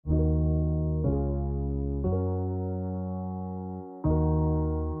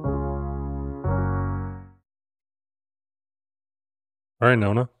All right,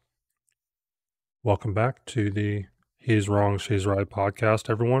 Nona. Welcome back to the He's Wrong, She's Right podcast,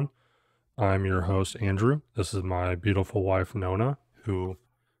 everyone. I'm your host, Andrew. This is my beautiful wife, Nona, who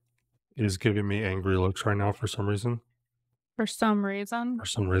is giving me angry looks right now for some reason. For some reason. For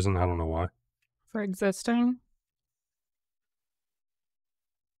some reason, I don't know why. For existing.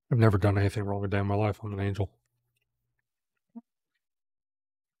 I've never done anything wrong a day in my life. I'm an angel.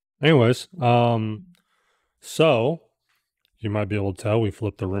 Anyways, so you might be able to tell we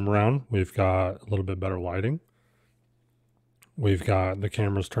flipped the room around. We've got a little bit better lighting. We've got the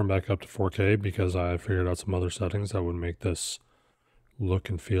cameras turned back up to 4K because I figured out some other settings that would make this look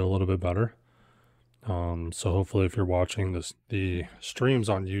and feel a little bit better. So hopefully if you're watching the streams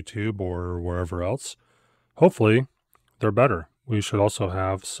on YouTube or wherever else, hopefully they're better. We should also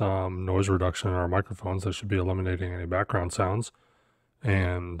have some noise reduction in our microphones that should be eliminating any background sounds.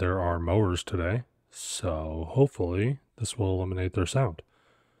 And there are mowers today, so hopefully this will eliminate their sound.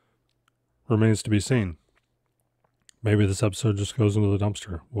 Remains to be seen. Maybe this episode just goes into the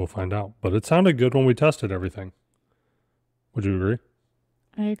dumpster. We'll find out. But it sounded good when we tested everything. Would you agree?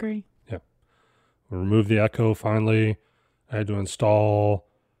 I agree. Yeah. We removed the echo finally. I had to install,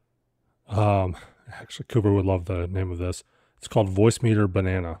 actually Cooper would love the name of this. It's called Voice Meter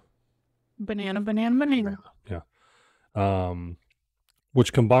Banana. Banana. Yeah.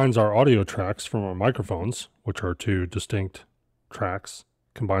 Which combines our audio tracks from our microphones, which are two distinct tracks,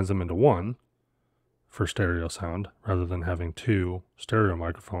 combines them into one for stereo sound rather than having two stereo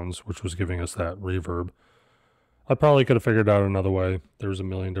microphones, which was giving us that reverb. I probably could have figured out another way. There's a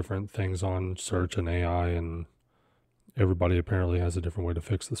million different things on search and AI, and everybody apparently has a different way to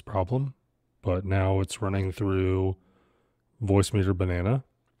fix this problem. But now it's running through Voice Meter Banana.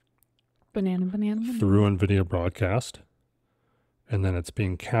 Banana. Through NVIDIA Broadcast. And then it's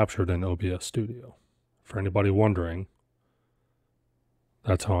being captured in OBS Studio. For anybody wondering,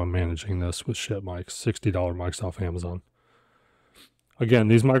 that's how I'm managing this with shit mics, $60 mics off Amazon. Again,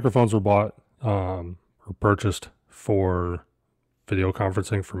 these microphones were bought or purchased for video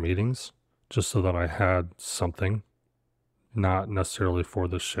conferencing for meetings, just so that I had something, not necessarily for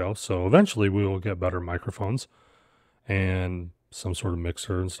this show. So eventually we will get better microphones and some sort of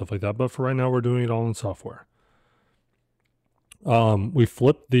mixer and stuff like that. But for right now, we're doing it all in software. We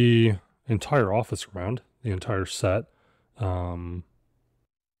flipped the entire office around, the entire set. So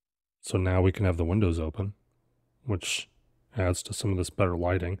now we can have the windows open, which adds to some of this better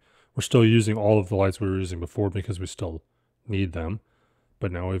lighting. We're still using all of the lights we were using before because we still need them.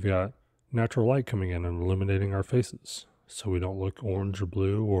 But now we've got natural light coming in and illuminating our faces, so we don't look orange or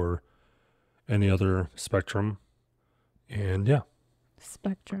blue or any other spectrum. And yeah.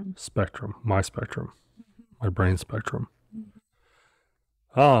 Spectrum. My spectrum. My brain spectrum.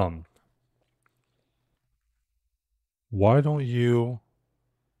 Why don't you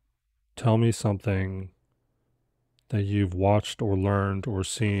tell me something that you've watched or learned or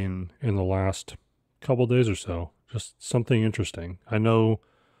seen in the last couple days or so? Just something interesting. I know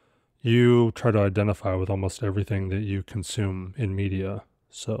you try to identify with almost everything that you consume in media.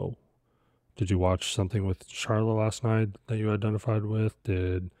 So did you watch something with Charlotte last night that you identified with?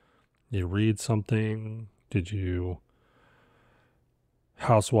 Did you read something? Did you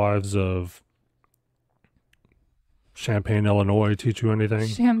Housewives of Champaign, Illinois teach you anything?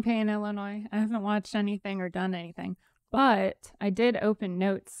 Champaign, Illinois. I haven't watched anything or done anything, but I did open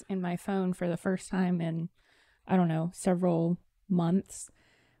notes in my phone for the first time in, I don't know, several months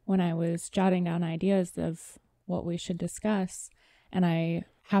when I was jotting down ideas of what we should discuss. And I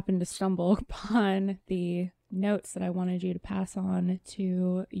happened to stumble upon the notes that I wanted you to pass on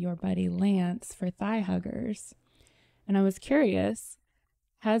to your buddy Lance for thigh huggers. And I was curious,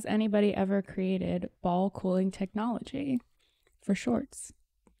 has anybody ever created ball cooling technology for shorts?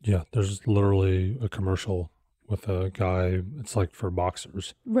 Yeah, there's literally a commercial with a guy. It's like for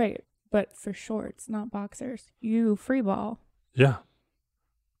boxers. Right, but for shorts, not boxers. You free ball. Yeah.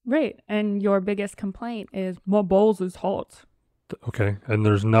 Right, and your biggest complaint is, my balls is hot. Okay, and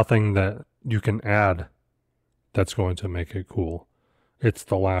there's nothing that you can add that's going to make it cool. It's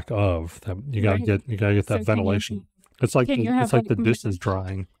the lack of that. You gotta get that ventilation. It's like the dish is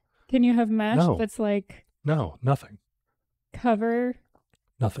drying. Can you have mesh that's like nothing. Cover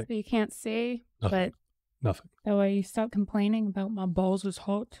nothing. So you can't see, nothing. But nothing. That way you stop complaining about my balls is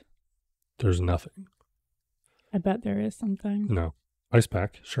hot. There's nothing. I bet there is something. No. Ice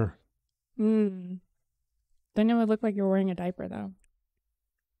pack, sure. Then it would look like you're wearing a diaper though.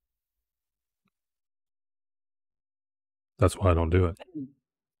 That's why I don't do it.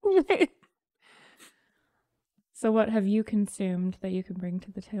 So what have you consumed that you can bring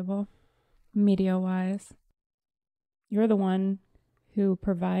to the table, media-wise? You're the one who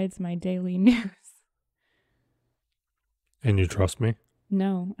provides my daily news. And you trust me?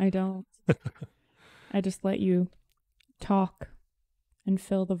 No, I don't. I just let you talk and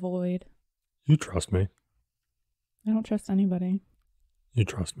fill the void. You trust me. I don't trust anybody. You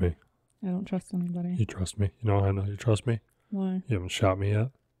trust me. I don't trust anybody. You trust me. You know how I know you trust me? Why? You haven't shot me yet?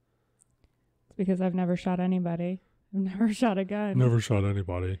 It's because I've never shot anybody. I've never shot a gun. Never shot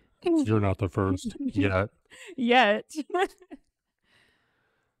anybody. You're not the first yet. Yet.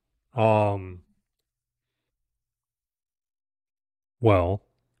 Well,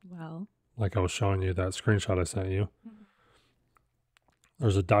 Well. like I was showing you that screenshot I sent you,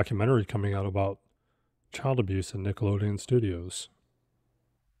 there's a documentary coming out about child abuse in Nickelodeon Studios,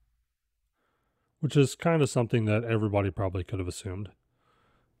 which is kind of something that everybody probably could have assumed.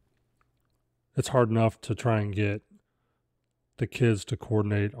 It's hard enough to try and get the kids to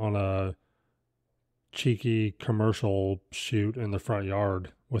coordinate on a cheeky commercial shoot in the front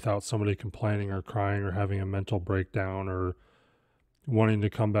yard without somebody complaining or crying or having a mental breakdown or wanting to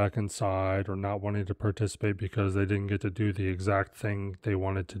come back inside or not wanting to participate because they didn't get to do the exact thing they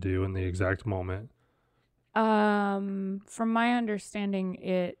wanted to do in the exact moment. From my understanding,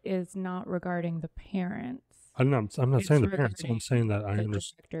 it is not regarding the parents. I'm not saying the parents. I'm regarding saying that I the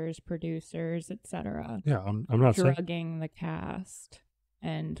understand. directors, producers, etc. Yeah, I'm not saying. drugging the cast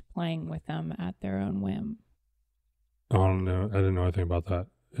and playing with them at their own whim. I don't know. I didn't know anything about that.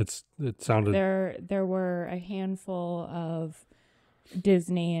 It sounded. There were a handful of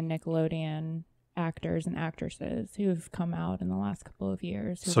Disney and Nickelodeon actors and actresses who have come out in the last couple of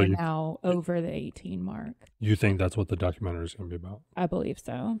years who So are you- now over the 18 mark. You think that's what the documentary is going to be about? I believe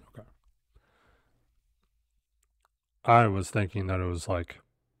so. Okay. I was thinking that it was like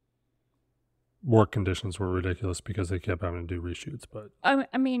work conditions were ridiculous because they kept having to do reshoots, but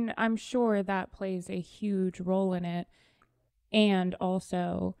I mean, I'm sure that plays a huge role in it. And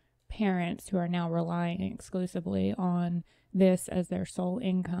also parents who are now relying exclusively on this as their sole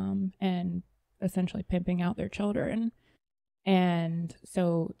income and essentially pimping out their children. And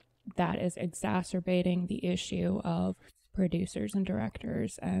so that is exacerbating the issue of producers and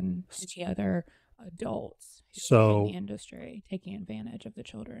directors and the other adults who are in the industry taking advantage of the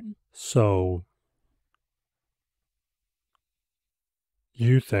children. So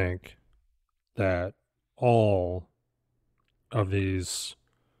you think that all of these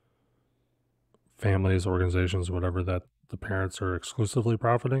families, organizations, whatever, that the parents are exclusively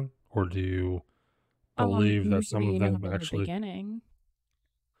profiting, or do you believe that some of them actually? Beginning.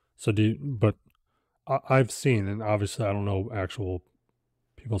 So do you? But I've seen, and obviously I don't know actual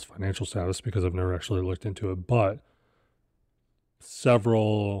people's financial status because I've never actually looked into it, but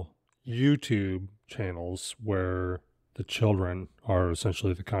several YouTube channels where the children are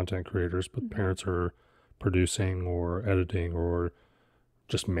essentially the content creators, but parents are producing or editing or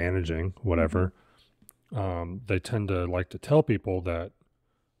just managing whatever. They tend to like to tell people that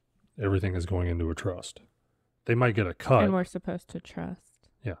everything is going into a trust. They might get a cut. And we're supposed to trust.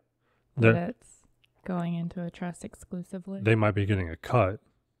 Yeah. That it's going into a trust exclusively. They might be getting a cut,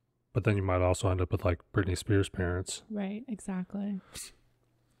 but then you might also end up with like Britney Spears' parents. Right, exactly.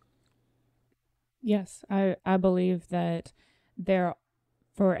 Yes, I believe that there,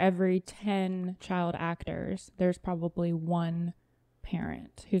 for every 10 child actors, there's probably one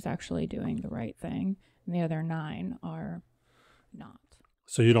parent who's actually doing the right thing, and the other 9 are not.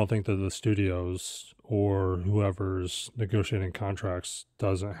 So you don't think that the studios or whoever's negotiating contracts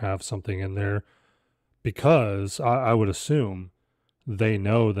doesn't have something in there? Because I would assume they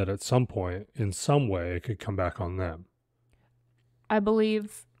know that at some point, in some way, it could come back on them. I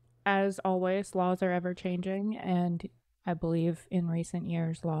believe, as always, laws are ever changing, and I believe in recent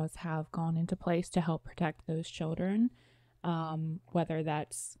years laws have gone into place to help protect those children. Whether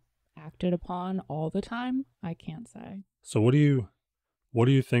that's acted upon all the time, I can't say. So what do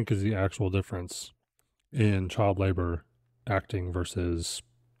you think is the actual difference in child labor acting versus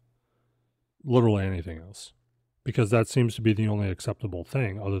literally anything else? Because that seems to be the only acceptable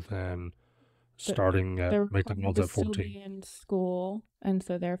thing other than starting at McDonald's at 14. Still be in school, and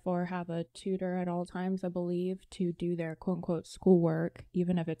so therefore have a tutor at all times, I believe, to do their quote unquote schoolwork,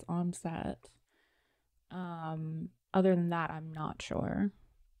 even if it's on set. Other than that, I'm not sure.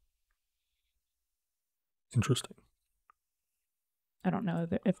 Interesting. I don't know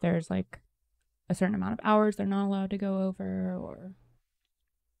if there's like a certain amount of hours they're not allowed to go over, or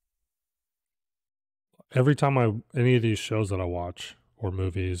every time any of these shows that I watch or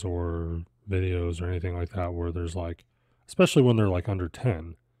movies or videos or anything like that where there's like, especially when they're like under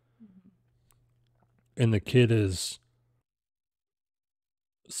 10 and the kid is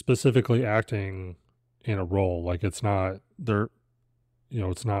specifically acting in a role, like it's not, they're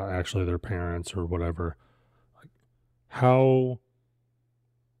it's not actually their parents or whatever. Like, how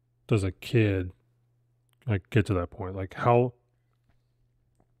does a kid like get to that point? Like how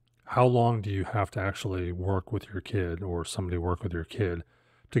long do you have to actually work with your kid or somebody work with your kid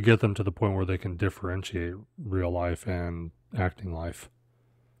to get them to the point where they can differentiate real life and acting life?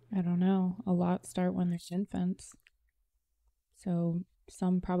 I don't know. A lot start when they're infants. So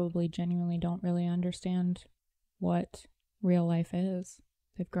some probably genuinely don't really understand what real life is.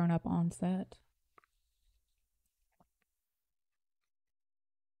 They've grown up on set.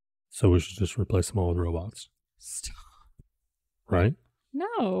 So we should just replace them all with robots, Stop. right?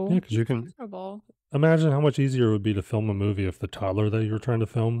 No. Yeah, because you can Terrible. imagine how much easier it would be to film a movie if the toddler that you were trying to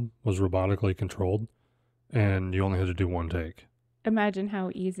film was robotically controlled and you only had to do one take. Imagine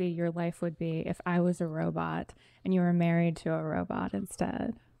how easy your life would be if I was a robot and you were married to a robot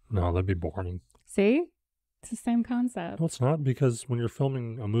instead. No, that'd be boring. See? It's the same concept. No, it's not, because when you're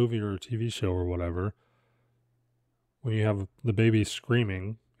filming a movie or a TV show or whatever, when you have the baby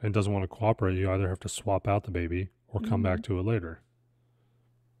screaming and doesn't want to cooperate, you either have to swap out the baby or come back to it later.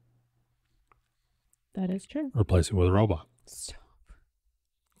 That is true. Replace it with a robot. Stop.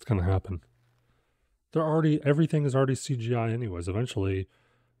 It's going to happen. Everything is already CGI anyways. Eventually,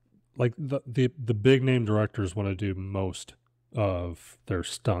 like the big name directors want to do most of their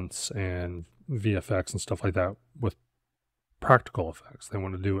stunts and VFX and stuff like that with practical effects. They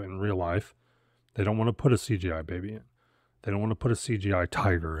want to do it in real life. They don't want to put a CGI baby in. They don't want to put a CGI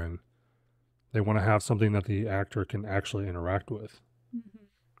tiger in. They want to have something that the actor can actually interact with. Mm-hmm.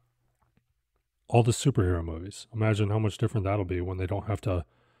 All the superhero movies. Imagine how much different that'll be when they don't have to,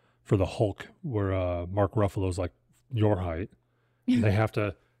 for the Hulk, where Mark Ruffalo's like your height, they have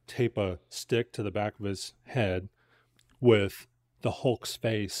to tape a stick to the back of his head with the Hulk's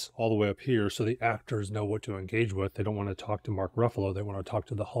face all the way up here so the actors know what to engage with. They don't want to talk to Mark Ruffalo. They want to talk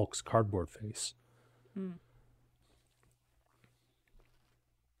to the Hulk's cardboard face. Mm.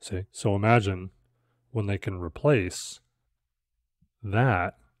 See? So imagine when they can replace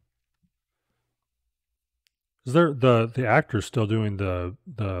that. Is there the actor's still doing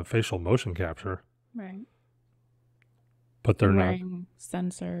the facial motion capture, Right. but they're not. Wearing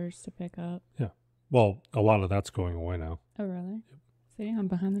sensors to pick up. Yeah. Well, a lot of that's going away now. Oh, really? See, I'm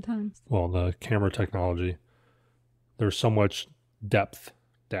behind the times. Well, the camera technology, there's so much depth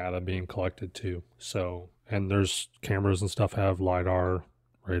data being collected too. So, and there's cameras and stuff have LiDAR,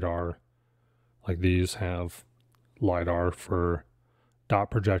 radar. Like these have LiDAR for dot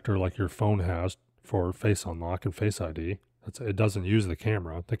projector like your phone has for face unlock and face ID. It doesn't use the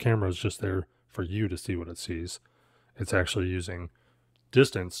camera. The camera is just there for you to see what it sees. It's actually using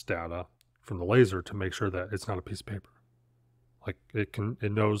distance data from the laser to make sure that it's not a piece of paper. Like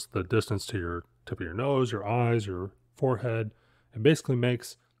it knows the distance to your tip of your nose, your eyes, your forehead. It basically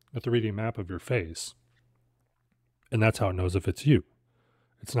makes a 3D map of your face. And that's how it knows if it's you.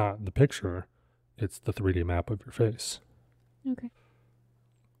 It's not the picture, it's the 3D map of your face. Okay.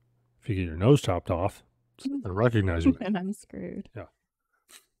 If you get your nose chopped off, it's not going to recognize you. And I'm screwed. Yeah.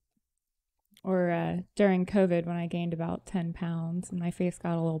 Or during COVID, when I gained about 10 pounds and my face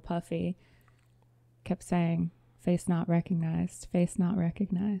got a little puffy, kept saying, face not recognized, face not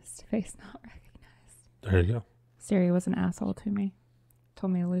recognized, face not recognized. There you go. Siri was an asshole to me.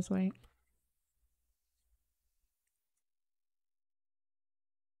 Told me to lose weight.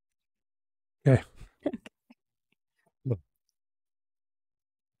 Okay.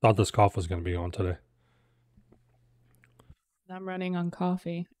 Thought this cough was going to be on today. I'm running on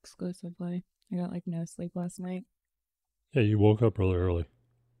coffee exclusively. I got like no sleep last night. Yeah, you woke up really early.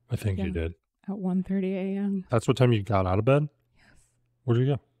 I think you did. At 1:30 a.m. That's what time you got out of bed? Yes. Where'd you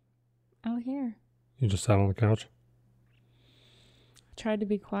go? Out here. You just sat on the couch? I tried to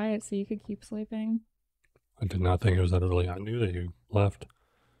be quiet so you could keep sleeping. I did not think it was that early. I knew that you left.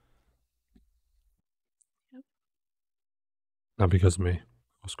 Yep. Not because of me.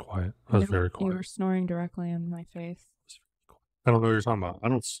 I was quiet. I was very quiet. You were snoring directly in my face. I don't know what you're talking about. I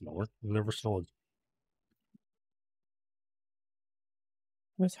don't snore. I've never snored.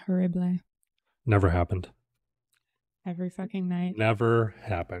 It was horrible. Never happened. Every fucking night. Never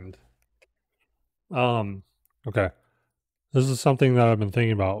happened. Okay. This is something that I've been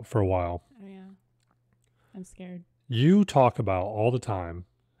thinking about for a while. Oh, yeah. I'm scared. You talk about all the time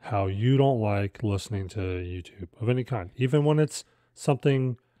how you don't like listening to YouTube of any kind, even when it's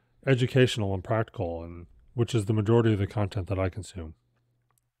something educational and practical, and which is the majority of the content that I consume.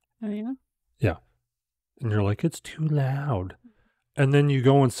 Oh, yeah? Yeah. And you're like, it's too loud. And then you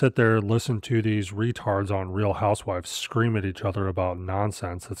go and sit there and listen to these retards on Real Housewives scream at each other about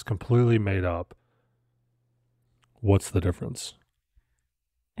nonsense that's completely made up. What's the difference?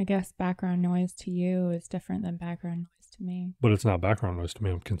 I guess background noise to you is different than background noise to me. But it's not background noise to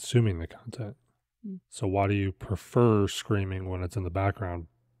me. I'm consuming the content. So why do you prefer screaming when it's in the background?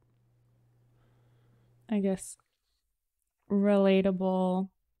 I guess relatable,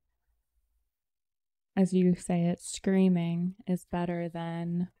 as you say it, screaming is better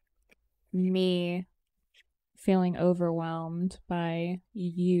than me feeling overwhelmed by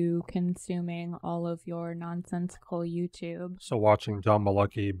you consuming all of your nonsensical YouTube. So watching John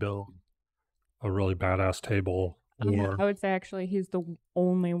Malucky build a really badass table, or I would say actually he's the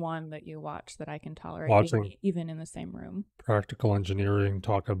only one that you watch that I can tolerate watching being even in the same room. practical engineering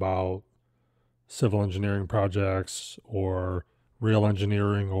talk about civil engineering projects, or real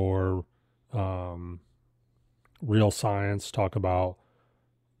engineering, or real science talk about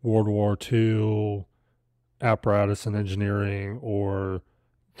World War II apparatus and engineering, or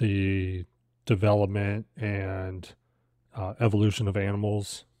the development and evolution of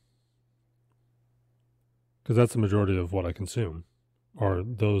animals, because that's the majority of what I consume, are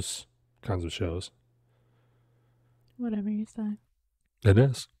those kinds of shows. Whatever you say. It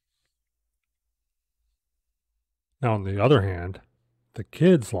is. Now, on the other hand, the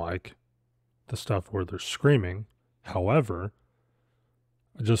kids like the stuff where they're screaming. However,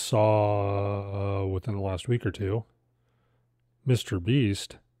 I just saw within the last week or two, Mr.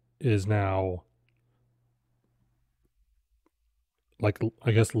 Beast is now, like,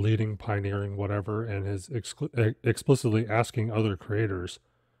 I guess, leading, pioneering, whatever, and is explicitly asking other creators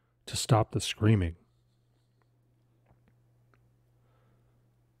to stop the screaming.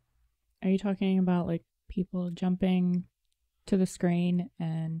 Are you talking about like people jumping to the screen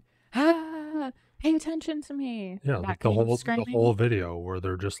and pay attention to me? Yeah, That like kind of screaming? the whole video where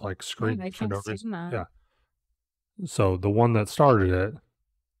they're just like Yeah, screaming they for no kept reason. saying that. Yeah. So the one that started it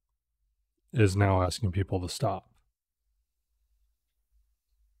is now asking people to stop.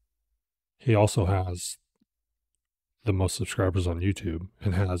 He also has the most subscribers on YouTube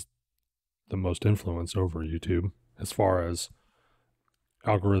and has the most influence over YouTube as far as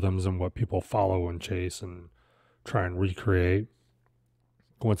algorithms and what people follow and chase and try and recreate.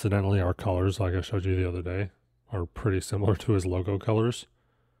 Coincidentally, our colors, like I showed you the other day, are pretty similar to his logo colors,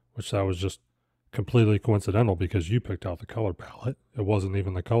 which that was just completely coincidental because you picked out the color palette. It wasn't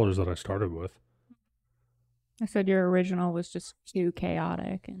even the colors that I started with. I said your original was just too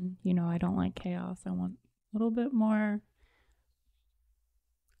chaotic, and you know I don't like chaos. I want a little bit more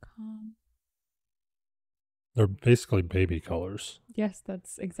calm. They're basically baby colors. Yes,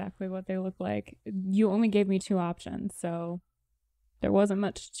 that's exactly what they look like. You only gave me two options, so there wasn't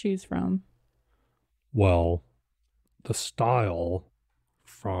much to choose from. Well, the style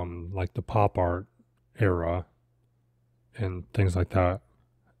from like the pop art era and things like that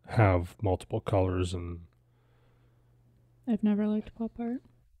have multiple colors. And I've never liked pop art.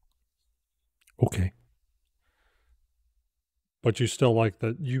 okay, but you still like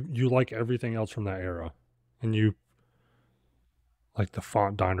that, you like everything else from that era, and you like the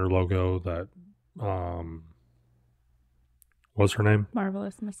Font Diner logo that what's her name?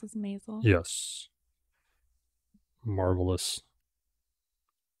 Marvelous Mrs. Maisel. Yes. Marvelous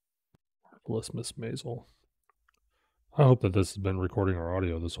Miss Maisel. I hope that this has been recording our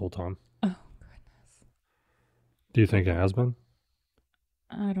audio this whole time. Oh, goodness. Do you think it has been?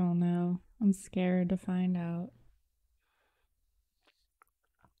 I don't know. I'm scared to find out.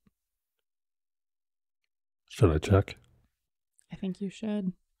 Should I check? I think you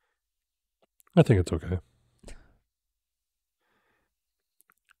should. I think it's okay.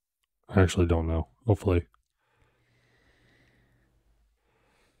 I actually don't know. Hopefully.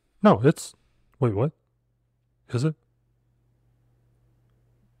 No, it's. Wait, what? Is it?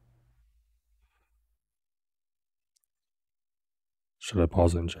 Should I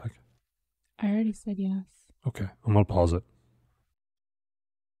pause it and check? I already said yes. Okay, I'm going to pause it.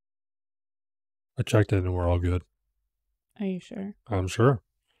 I checked it and we're all good. Are you sure? I'm sure.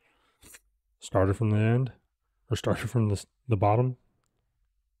 Started from the end, or started from the bottom.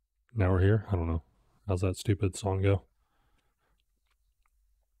 Now we're here. I don't know. How's that stupid song go?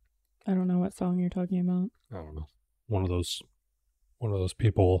 I don't know what song you're talking about. I don't know. One of those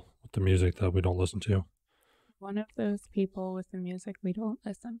people with the music that we don't listen to. One of those people with the music we don't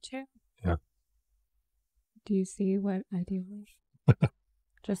listen to. Yeah. Do you see what I do?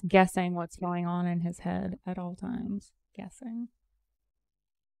 Just guessing what's going on in his head at all times. Guessing.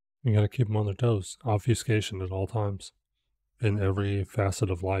 You got to keep them on their toes. Obfuscation at all times, in every facet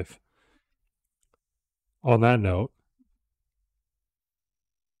of life. On that note,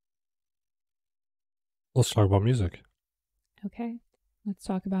 let's talk about music. Okay, let's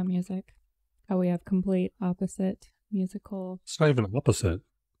talk about music. How we have complete opposite musical. It's not even opposite.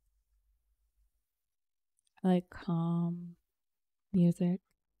 I like calm music.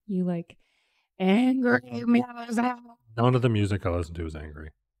 You like angry music. None of the music I listen to is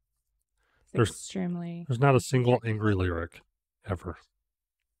angry. It's There's extremely. there's not a single angry lyric ever.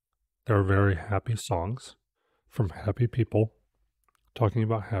 There are very happy songs from happy people talking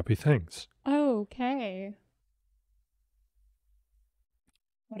about happy things. Okay.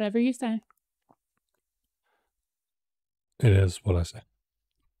 Whatever you say. It is what I say.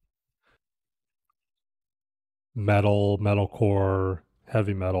 Metal, metalcore,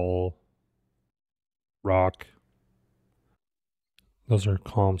 heavy metal, rock. Those are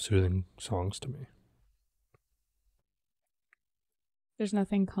calm, soothing songs to me. There's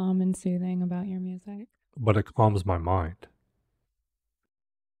nothing calm and soothing about your music. But it calms my mind.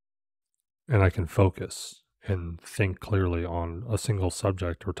 And I can focus and think clearly on a single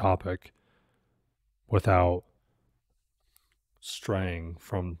subject or topic without straying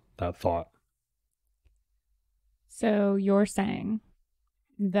from that thought. So you're saying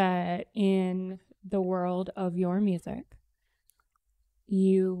that in the world of your music,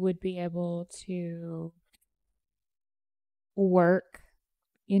 you would be able to work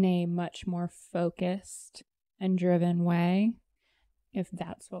in a much more focused and driven way if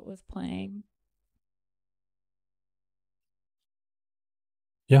that's what was playing.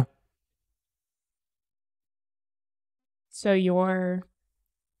 Yeah. So your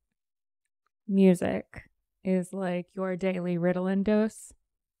music is like your daily Ritalin dose.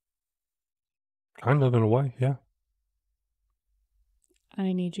 Kind of in a way, yeah.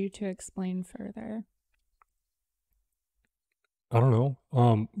 I need you to explain further. I don't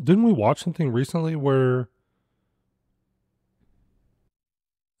know. Didn't we watch something recently where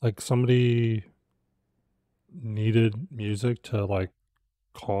like somebody needed music to like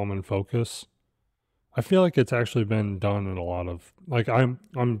calm and focus? I feel like it's actually been done in a lot of like I'm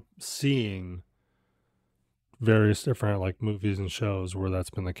seeing various different like movies and shows where that's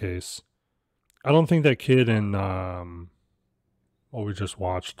been the case. I don't think that kid in what we just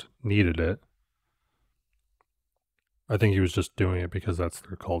watched needed it. I think he was just doing it because that's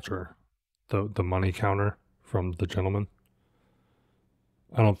their culture. The money counter from the gentleman.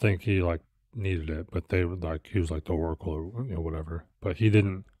 I don't think he like needed it, but they were like he was like the oracle or whatever. But he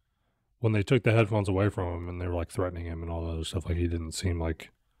didn't when they took the headphones away from him and they were like threatening him and all that other stuff, like he didn't seem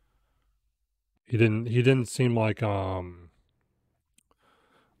like he didn't seem like oh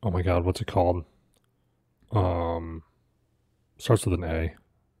my god, what's it called? Um Starts with an A.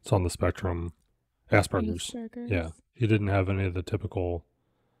 It's on the spectrum. Asperger's. Asperger's. Yeah. He didn't have any of the typical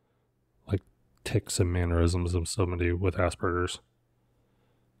like tics and mannerisms of somebody with Asperger's.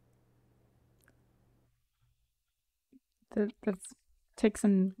 That's tics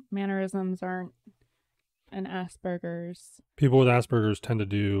and mannerisms aren't an Asperger's. People with Asperger's tend to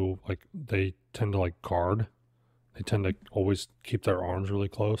do like they tend to like guard. They tend to always keep their arms really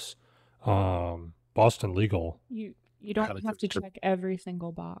close. Boston Legal. You don't have to check every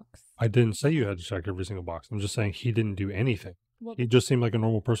single box. I didn't say you had to check every single box. I'm just saying he didn't do anything. Well, He just seemed like a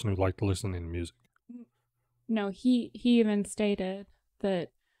normal person who liked listening to music. no, he even stated that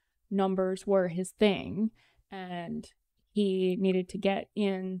numbers were his thing and he needed to get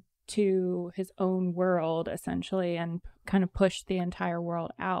into his own world essentially and kind of push the entire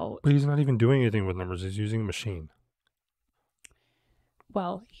world out. But he's not even doing anything with numbers. He's using a machine.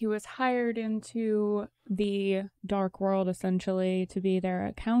 Well, he was hired into the dark world essentially to be their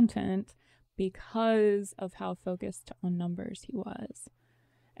accountant because of how focused on numbers he was.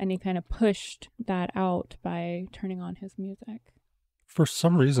 And he kind of pushed that out by turning on his music. For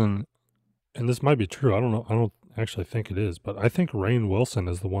some reason, and this might be true, I don't know, I don't actually think it is, but I think Rainn Wilson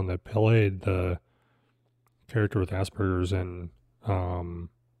is the one that played the character with Asperger's in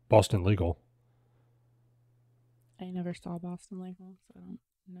Boston Legal. I never saw Boston Legal, so I don't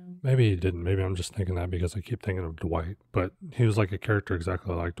know. Maybe he didn't. Maybe I'm just thinking that because I keep thinking of Dwight, but he was like a character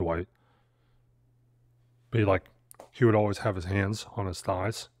exactly like Dwight. But he would always have his hands on his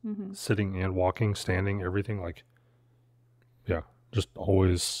thighs, sitting and walking, standing, everything. Like, yeah, just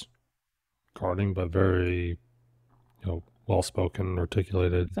always guarding, but very, well spoken,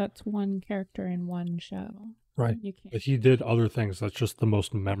 articulated. That's one character in one show. Right. You can't. But he did other things. That's just the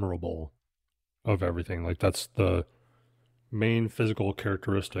most memorable of everything. Like, that's the main physical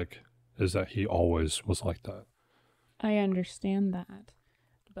characteristic is that he always was like that. I understand that.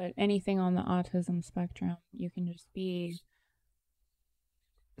 But anything on the autism spectrum, you can just be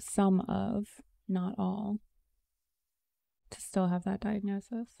some of, not all, to still have that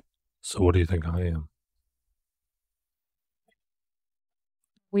diagnosis. So what do you think I am?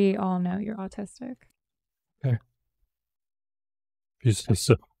 We all know you're autistic. Okay. He's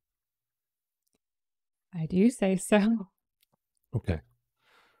so I do say so. Okay.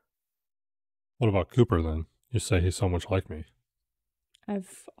 What about Cooper then? You say he's so much like me.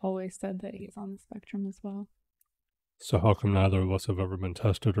 I've always said that he's on the spectrum as well. So how come neither of us have ever been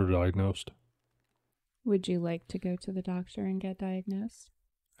tested or diagnosed? Would you like to go to the doctor and get diagnosed?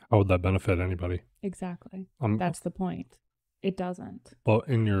 How would that benefit anybody? Exactly. Um, That's the point. It doesn't. well,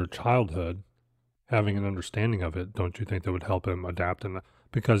 in your childhood, having an understanding of it, don't you think that would help him adapt? And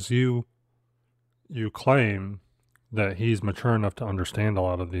because you claim that he's mature enough to understand a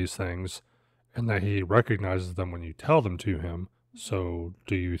lot of these things, and that he recognizes them when you tell them to him. So,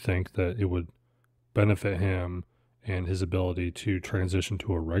 do you think that it would benefit him and his ability to transition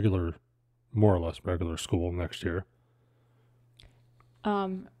to a regular, more or less regular school next year?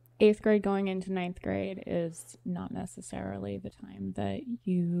 Eighth grade going into ninth grade is not necessarily the time that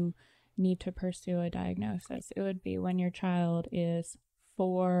you need to pursue a diagnosis. It would be when your child is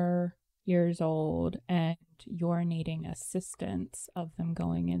 4 years old and you're needing assistance of them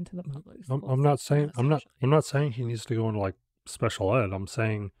going into the public school. I'm not saying I'm not saying he needs to go into like special ed. I'm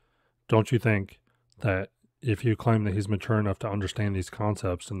saying, don't you think that if you claim that he's mature enough to understand these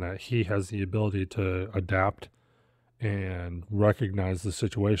concepts and that he has the ability to adapt and recognize the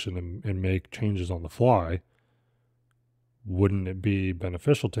situation and make changes on the fly, wouldn't it be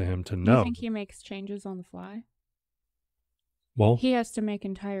beneficial to him to Do you know? think he makes changes on the fly? Well, He has to make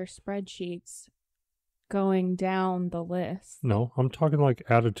entire spreadsheets going down the list. no, I'm talking like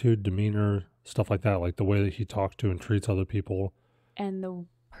attitude, demeanor, stuff like that, like the way that he talks to and treats other people. And the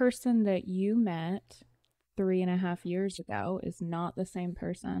person that you met 3.5 years ago is not the same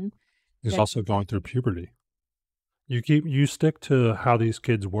person. He's that- also going through puberty. You stick to how these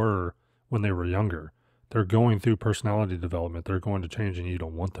kids were when they were younger. They're going through personality development. They're going to change, and you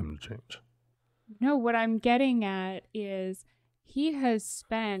don't want them to change. No, what I'm getting at is he has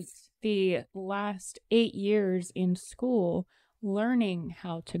spent the last 8 years in school learning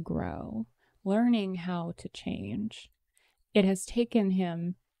how to grow, learning how to change. It has taken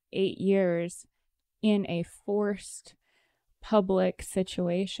him 8 years in a forced public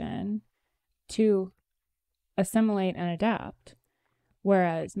situation to assimilate and adapt,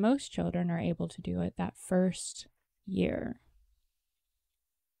 whereas most children are able to do it that first year.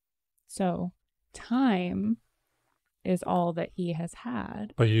 So time is all that he has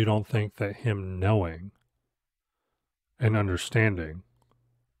had. But you don't think that him knowing and understanding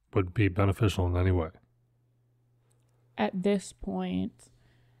would be beneficial in any way? At this point,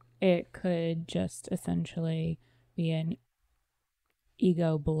 it could just essentially be an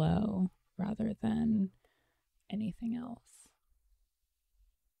ego blow rather than anything else.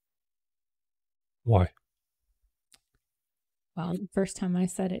 Why? Well, the first time I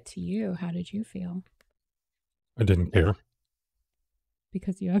said it to you, how did you feel? I didn't care.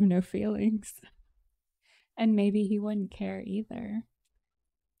 Because you have no feelings. And maybe he wouldn't care either.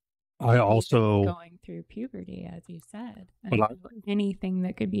 I also going through puberty, as you said. But Anything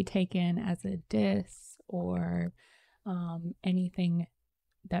that could be taken as a diss or anything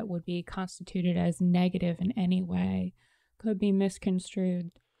that would be constituted as negative in any way could be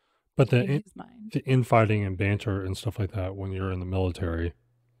misconstrued but in his mind. the infighting and banter and stuff like that when you're in the military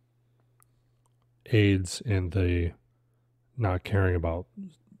aids in the not caring about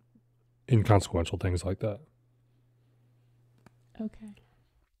inconsequential things like that. Okay.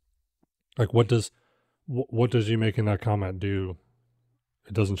 Like what does you making that comment do?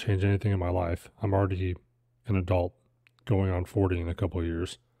 It doesn't change anything in my life. I'm already an adult going on 40 in a couple of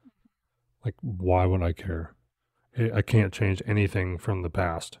years. Like why would I care? I can't change anything from the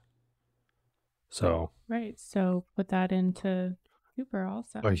past. So Right. So put that into Cooper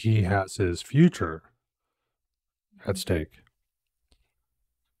also. but he has his future at stake.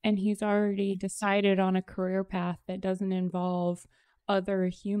 And he's already decided on a career path that doesn't involve other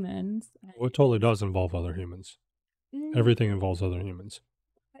humans. Well, it totally does involve other humans. Everything involves other humans.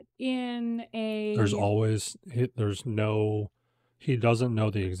 In a There's always, he doesn't know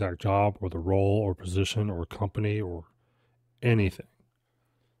the exact job or the role or position or company or anything.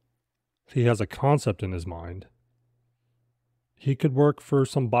 He has a concept in his mind. He could work for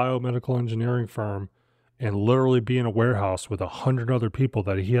some biomedical engineering firm and literally be in a warehouse with 100 other people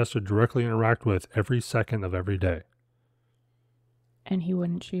that he has to directly interact with every second of every day. And he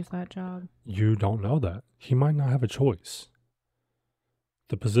wouldn't choose that job. You don't know that. He might not have a choice.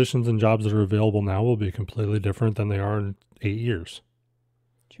 The positions and jobs that are available now will be completely different than they are in 8 years.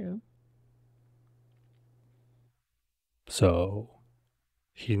 True. So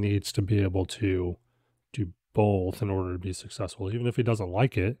he needs to be able to do both in order to be successful. Even if he doesn't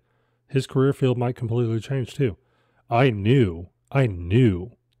like it, his career field might completely change too. I knew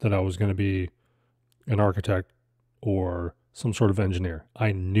that I was going to be an architect or some sort of engineer.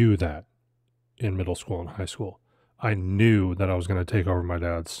 I knew that in middle school and high school. I knew that I was going to take over my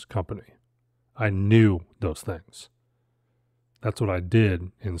dad's company. I knew those things. That's what I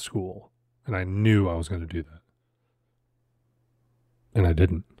did in school. And I knew I was going to do that. And I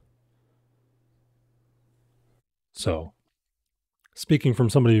didn't. So, speaking from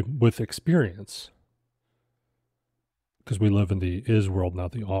somebody with experience, because we live in the is world,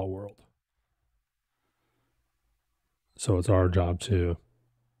 not the ought world. So it's our job to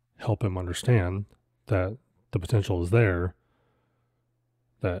help him understand that the potential is there,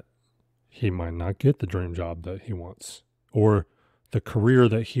 that he might not get the dream job that he wants, or the career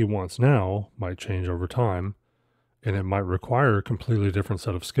that he wants now might change over time, and it might require a completely different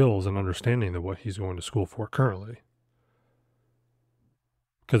set of skills and understanding than what he's going to school for currently.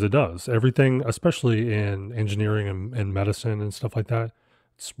 Because it does. Everything, especially in engineering and medicine and stuff like that,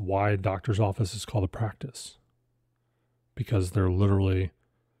 it's why a doctor's office is called a practice. Because they're literally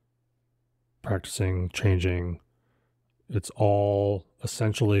practicing, changing. It's all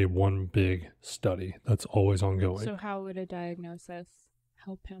essentially one big study that's always ongoing. So how would a diagnosis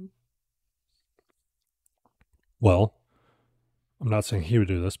help him? Well, I'm not saying he would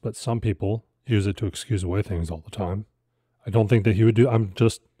do this, but some people use it to excuse away things all the time. I don't think that he would do. I'm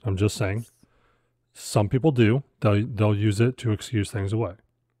just saying. Some people do. They'll use it to excuse things away.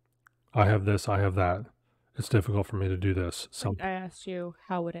 I have this. I have that. It's difficult for me to do this. I asked you,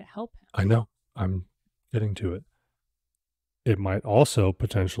 how would it help him? I know. I'm getting to it. It might also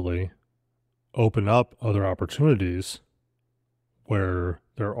potentially open up other opportunities where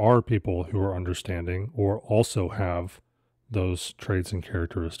there are people who are understanding or also have those traits and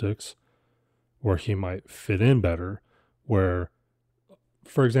characteristics where he might fit in better. Where,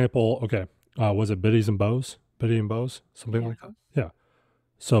 for example, okay, was it Biddies and Bows? Biddy and Bows? Something like that? Yeah.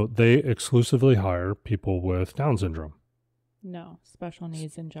 So they exclusively hire people with Down syndrome. No, special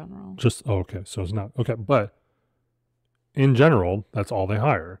needs in general. Okay. So it's not, okay. But in general, that's all they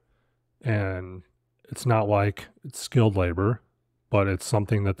hire. And it's not like it's skilled labor, but it's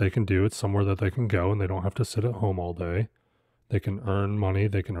something that they can do. It's somewhere that they can go and they don't have to sit at home all day. They can earn money.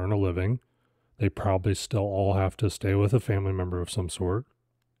 They can earn a living. They probably still all have to stay with a family member of some sort,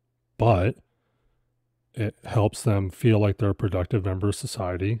 but it helps them feel like they're a productive member of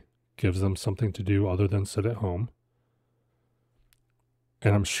society, gives them something to do other than sit at home.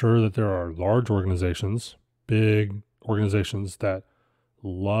 And I'm sure that there are large organizations, big organizations that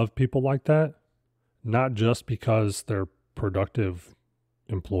love people like that, not just because they're productive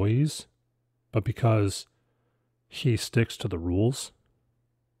employees, but because he sticks to the rules.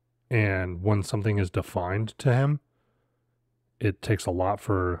 And when something is defined to him, it takes a lot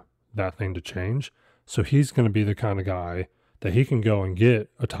for that thing to change. So he's going to be the kind of guy that he can go and get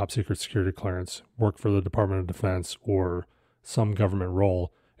a top secret security clearance, work for the Department of Defense or some government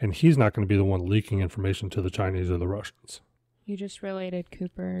role, and he's not going to be the one leaking information to the Chinese or the Russians. You just related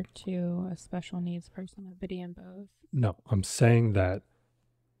Cooper to a special needs person at Biddy and Bows. No, I'm saying that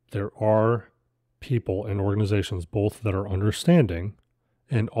there are people and organizations both that are understanding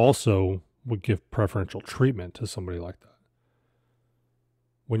and also would give preferential treatment to somebody like that.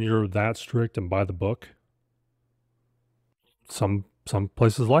 When you're that strict and by the book, some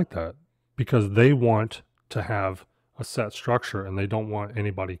places like that, because they want to have a set structure and they don't want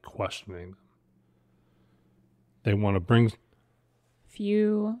anybody questioning them. They want to bring... If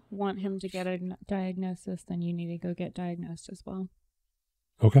you want him to get a diagnosis, then you need to go get diagnosed as well.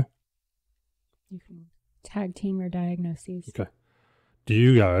 Okay. You can tag team your diagnoses. Okay. Do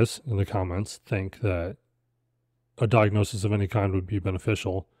you guys in the comments think that a diagnosis of any kind would be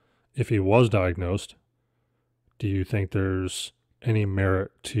beneficial? If he was diagnosed, do you think there's any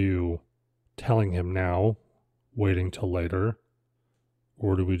merit to telling him now, waiting till later?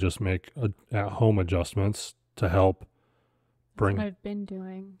 Or do we just make at-home adjustments to help bring... That's what I've been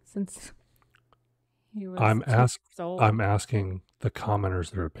doing since he was I'm 2 years old. I'm asking the commenters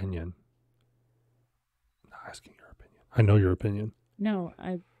their opinion. I'm not asking your opinion. I know your opinion. No,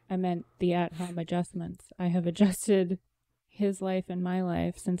 I meant the at-home adjustments. I have adjusted his life and my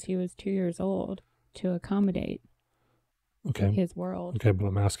life since he was 2 years old to accommodate his world. Okay, but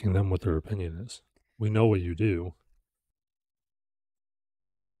I'm asking them what their opinion is. We know what you do.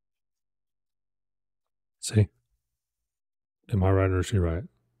 See? Am I right or is she right?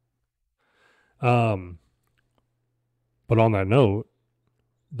 But on that note,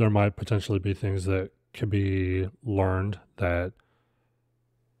 there might potentially be things that could be learned that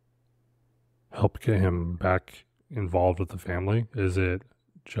help get him back involved with the family. Is it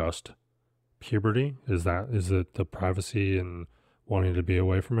just puberty? Is it the privacy and wanting to be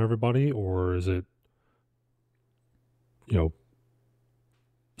away from everybody? Or is it you know,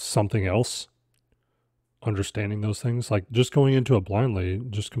 something else, understanding those things. Like just going into it blindly,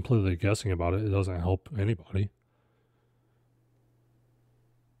 just completely guessing about it, it doesn't help anybody.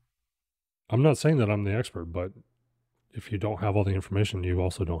 I'm not saying that I'm the expert, but if you don't have all the information, you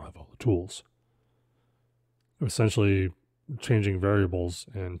also don't have all the tools. Essentially, changing variables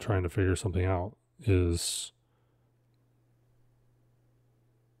and trying to figure something out is,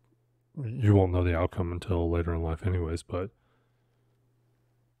 you won't know the outcome until later in life anyways. But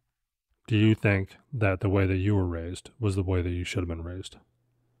do you think that the way that you were raised was the way that you should have been raised?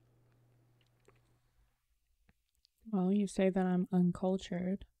 Well, you say that I'm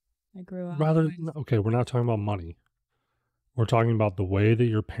uncultured. I grew up Rather, with. okay, we're not talking about money. We're talking about the way that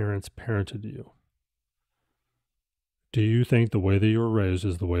your parents parented you. Do you think the way that you were raised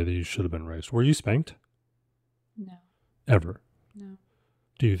is the way that you should have been raised? Were you spanked? No, Ever? no,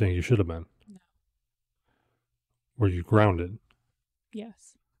 Do you think you should have been? no. Were you grounded?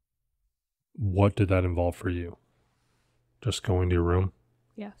 Yes. What did that involve for you? Just going to your room?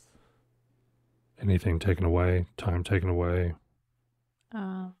 Yes. Anything taken away? Time taken away?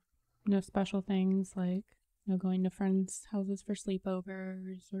 No special things like no going to friends' houses for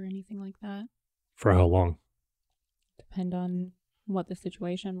sleepovers or anything like that. For how long? Depend on what the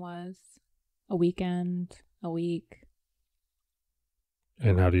situation was. A weekend, a week.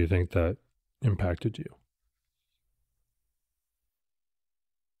 And how do you think that impacted you?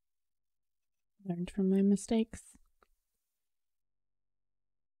 Learned from my mistakes.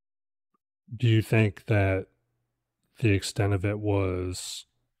 Do you think that the extent of it was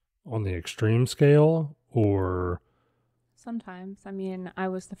on the extreme scale, or Sometimes. I mean, I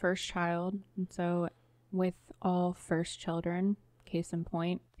was the first child, and so with all first children, case in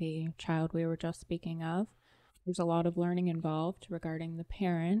point, the child we were just speaking of, there's a lot of learning involved regarding the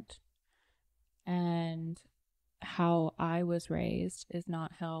parent, and how I was raised is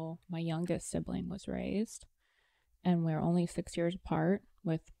not how my youngest sibling was raised. And we're only 6 years apart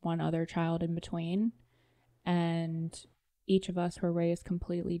with one other child in between. And each of us were raised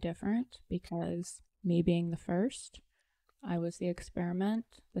completely different because me being the first, I was the experiment.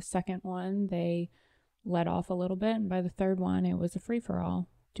 The second one, they let off a little bit. And by the third one, it was a free for all.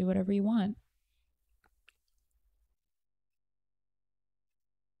 Do whatever you want.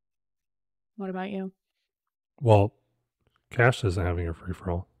 What about you? well, Cash isn't having a free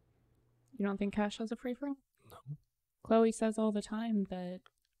for all. You don't think Cash has a free for all? No. Chloe says all the time that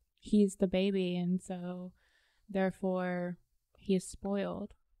he's the baby, and so therefore he's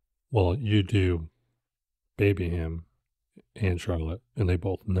spoiled. Well, you do baby him and Charlotte, and they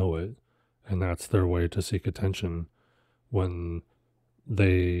both know it, and that's their way to seek attention when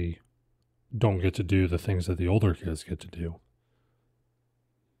they don't get to do the things that the older kids get to do.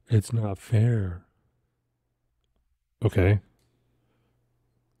 It's not fair. Okay.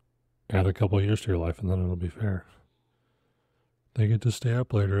 Add a couple of years to your life and then it'll be fair. They get to stay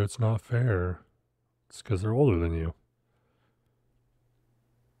up later. It's not fair. It's because they're older than you.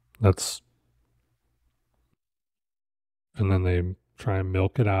 That's. And then they try and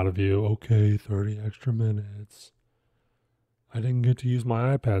milk it out of you. Okay, 30 extra minutes. I didn't get to use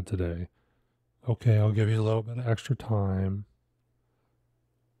my iPad today. Okay, I'll give you a little bit of extra time.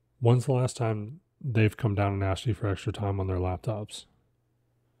 When's the last time they've come down and asked you for extra time on their laptops?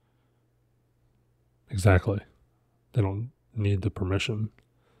 Exactly. They don't need the permission.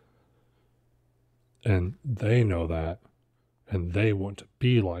 And they know that. And they want to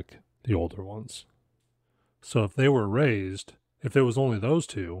be like the older ones. So if they were raised, if it was only those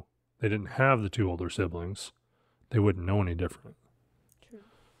two, they didn't have the two older siblings, they wouldn't know any different. True.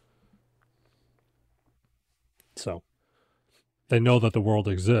 So they know that the world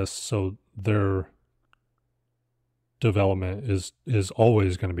exists, so their development is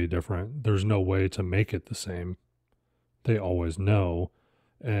always going to be different. There's no way to make it the same. They always know,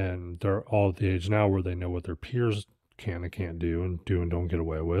 and they're all at the age now where they know what their peers can and can't do and don't get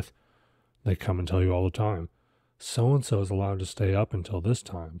away with. They come and tell you all the time, so-and-so is allowed to stay up until this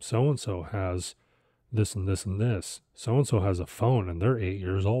time. So-and-so has this and this and this. So-and-so has a phone and they're 8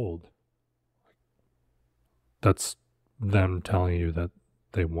 years old. That's them telling you that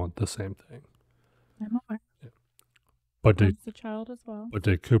they want the same thing. I'm aware. But That's the child as well. But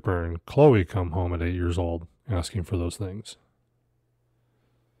did Cooper and Chloe come home at 8 years old asking for those things?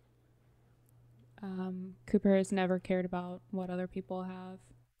 Cooper has never cared about what other people have.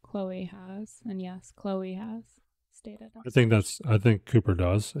 Chloe has, and yes, Chloe has stated. I think Cooper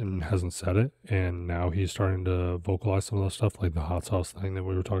does and hasn't said it, and now he's starting to vocalize some of the stuff, like the hot sauce thing that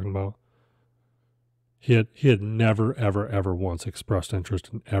we were talking about. He had never, ever, ever once expressed interest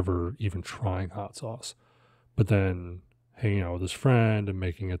in ever even trying hot sauce. But then hanging out with his friend and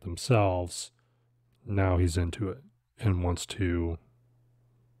making it themselves. Now he's into it and wants to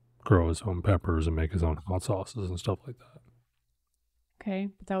grow his own peppers and make his own hot sauces and stuff like that. Okay,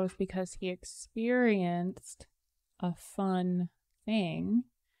 but that was because he experienced a fun thing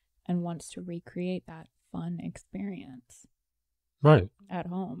and wants to recreate that fun experience Right. at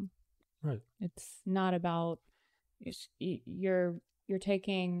home. Right. It's not about you're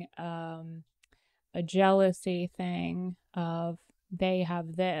taking a jealousy thing of they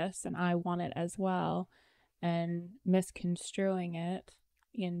have this and I want it as well, and misconstruing it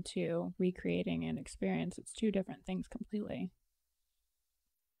into recreating an experience. It's two different things completely.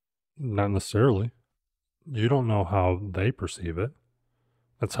 Not necessarily. You don't know how they perceive it.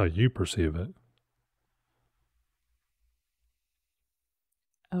 That's how you perceive it.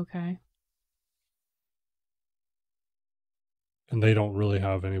 Okay. And they don't really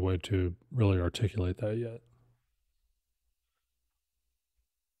have any way to really articulate that yet.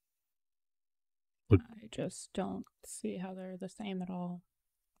 I just don't see how they're the same at all.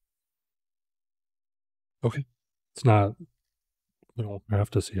 Okay. It's not, we don't have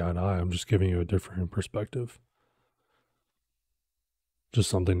to see eye to eye. I'm just giving you a different perspective. Just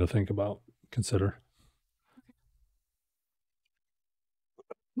something to think about, consider.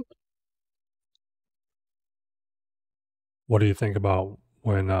 What do you think about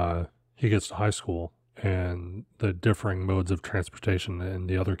when he gets to high school and the differing modes of transportation and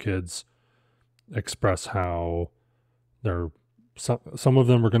the other kids express how they're some of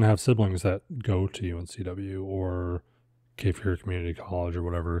them are going to have siblings that go to UNCW or Cape Fear Community College or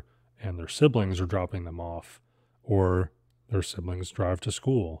whatever, and their siblings are dropping them off, or their siblings drive to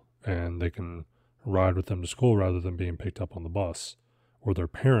school and they can ride with them to school rather than being picked up on the bus, or their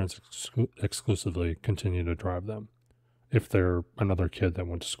parents exclusively continue to drive them if they're another kid that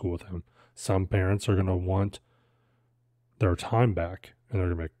went to school with him. Some parents are going to want their time back and they're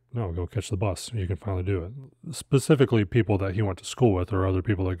going to be like, no, go catch the bus. You can finally do it. Specifically, people that he went to school with or other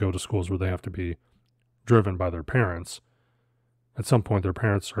people that go to schools where they have to be driven by their parents. At some point, their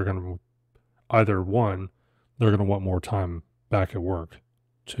parents are going to either one, they're going to want more time back at work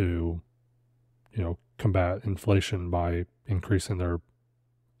to, combat inflation by increasing their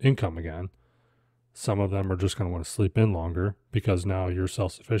income again. Some of them are just going to want to sleep in longer because now you're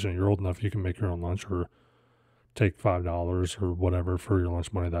self-sufficient. You're old enough, you can make your own lunch or take $5 or whatever for your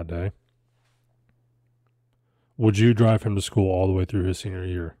lunch money that day. Would you drive him to school all the way through his senior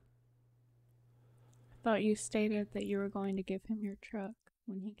year? I thought you stated that you were going to give him your truck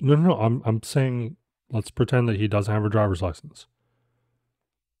when he No. I'm saying let's pretend that he doesn't have a driver's license.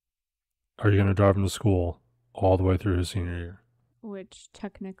 Are you going to drive him to school all the way through his senior year? Which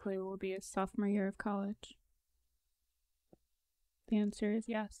technically will be his sophomore year of college. The answer is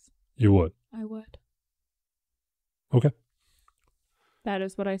yes. You would? I would. Okay. That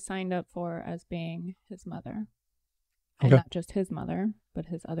is what I signed up for as being his mother. Okay. And not just his mother, but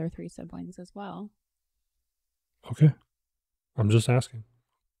his other 3 siblings as well. Okay. I'm just asking.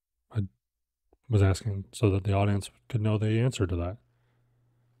 I was asking so that the audience could know the answer to that.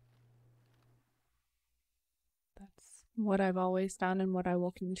 That's what I've always done and what I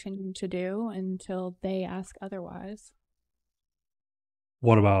will continue to do until they ask otherwise.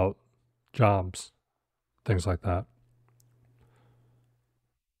 What about jobs? Things like that.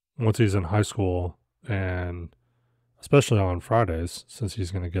 Once he's in high school, and especially on Fridays, since he's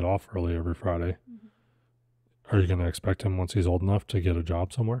going to get off early every Friday, are you going to expect him once he's old enough to get a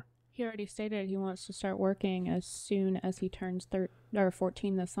job somewhere? He already stated he wants to start working as soon as he turns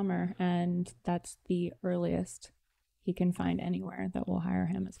 14 this summer, and that's the earliest he can find anywhere that will hire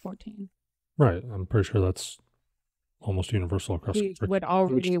him as 14. Right. I'm pretty sure that's almost universal across the He country. would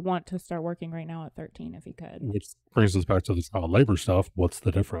already want to start working right now at 13 if he could. Which brings us back to the child labor stuff. What's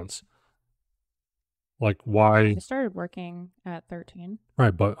the difference? Like, why? He started working at 13.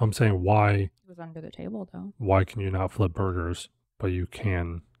 Right, but I'm saying why? It was under the table, though. Why can you not flip burgers, but you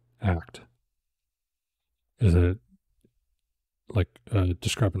can act? Is it like a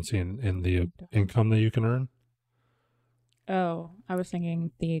discrepancy in the income that you can earn? Oh, I was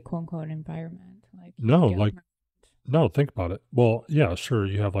thinking the quote-unquote environment. No, think about it. Well, yeah, sure,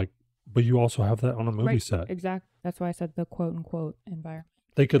 you have but you also have that on a movie set. Exactly. That's why I said the quote-unquote environment.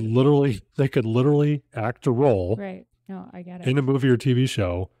 They could literally act a role. Right. No, I get it. In a movie or TV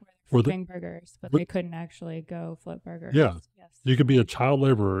show. Flipping burgers, but they couldn't actually go flip burgers. Yeah. Yes. You could be a child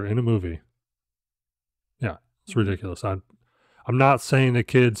laborer in a movie. Yeah, it's ridiculous. I'm not saying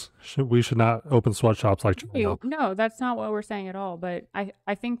that we should not open sweatshops like China. No, that's not what we're saying at all. But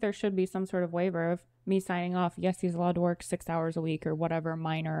I think there should be some sort of waiver of me signing off. Yes, he's allowed to work 6 hours a week or whatever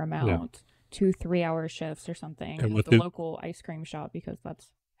minor amount 2-3 hour shifts or something And at with the the local ice cream shop because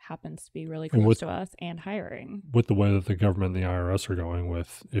that's happens to be really and close with to us, and hiring. with the way that the government and the IRS are going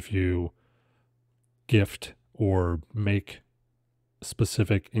with, if you gift or make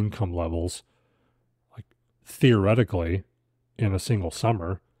specific income levels, like theoretically, in a single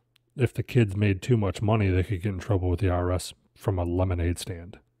summer, if the kids made too much money, they could get in trouble with the IRS from a lemonade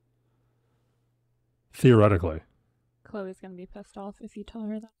stand. Theoretically. Chloe's gonna be pissed off if you tell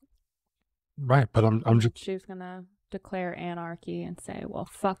her that. Right, but I'm just She's gonna declare anarchy and say, well,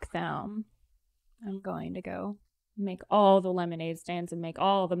 fuck them. I'm going to go make all the lemonade stands and make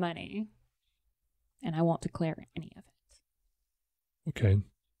all the money. And I won't declare any of it. okay.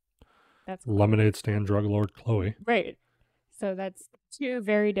 That's Lemonade stand drug lord Chloe. right. So that's two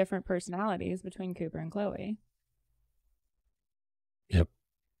very different personalities between Cooper and Chloe. Yep.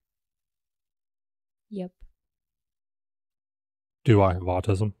 Yep. Do I have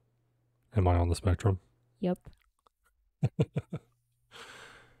autism? Am I on the spectrum? Yep.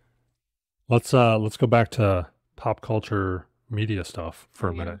 Let's go back to pop culture media stuff for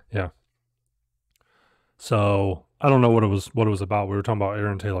a minute. Yeah. So I don't know what it was about. We were talking about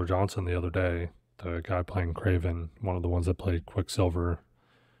Aaron Taylor Johnson the other day, the guy playing Craven, one of the ones that played Quicksilver.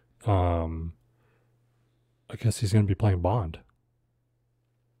 I guess he's gonna be playing Bond.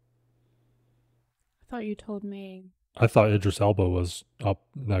 I thought you told me. I thought Idris Elba was up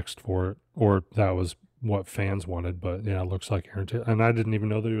next for it, or that was what fans wanted, but yeah, it looks like Aaron Taylor. And I didn't even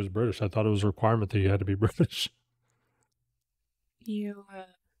know that he was British. I thought it was a requirement that you had to be British.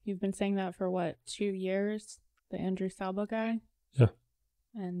 You've been saying that for what, 2 years? The Andrew Salba guy? Yeah.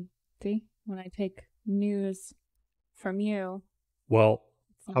 And see, when I take news from you. Well,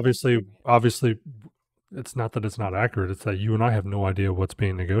 obviously, it's not that it's not accurate. It's that you and I have no idea what's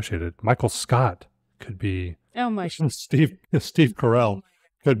being negotiated. Michael Scott could be. Oh my. Steve Carell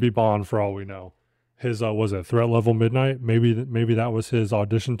could be Bond for all we know. His was it Threat Level Midnight? Maybe that was his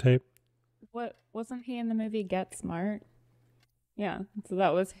audition tape. What, wasn't he in the movie Get Smart? Yeah, so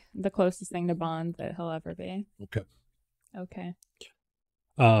that was the closest thing to Bond that he'll ever be. Okay.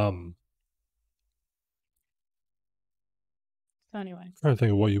 So anyway, I'm trying to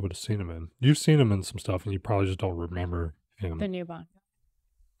think of what you would have seen him in. You've seen him in some stuff, and you probably just don't remember him. the new Bond.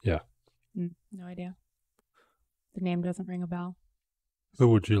 Yeah. No idea. The name doesn't ring a bell. Who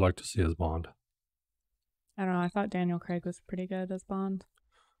would you like to see as Bond? I don't know. I thought Daniel Craig was pretty good as Bond.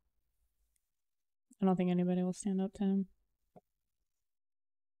 I don't think anybody will stand up to him.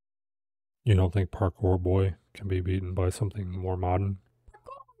 You don't think Parkour Boy can be beaten by something more modern?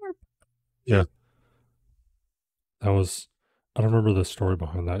 Yeah. That was. I don't remember the story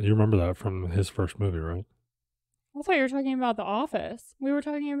behind that. You remember that from his first movie, right? I thought you were talking about The Office. We were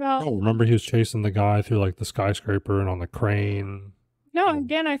talking about. Oh, remember he was chasing the guy through like the skyscraper and on the crane. No,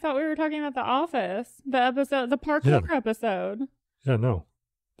 again, I thought we were talking about The Office, the episode, the parkour episode. Yeah, no,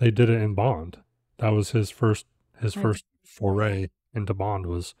 they did it in Bond. That was his first foray into Bond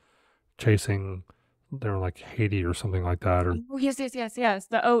was chasing. They were like Haiti or something like that. Or yes.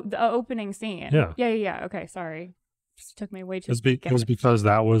 The opening scene. Yeah. Okay, sorry. Just took me way too. It was because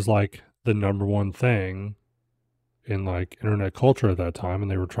that was like the number one thing in like internet culture at that time, and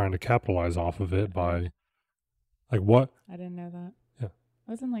they were trying to capitalize off of it by like what? I didn't know that. Yeah,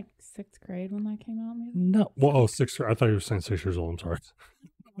 I was in like 6th grade when that came out. Maybe. No, well, 6. I thought you were saying 6 years old. I'm sorry.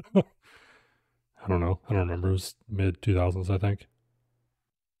 I don't know. I don't remember. It was mid 2000s, I think.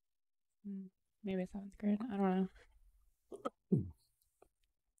 Maybe 7th grade. I don't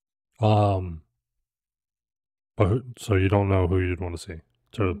know. But so you don't know who you'd want to see.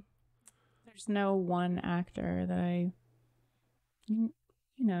 So there's no one actor that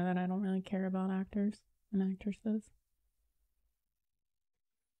that I don't really care about actors and actresses.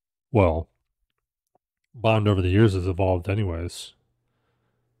 Well, Bond over the years has evolved anyways.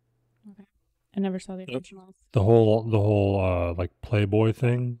 Okay. I never saw the originals. The whole like Playboy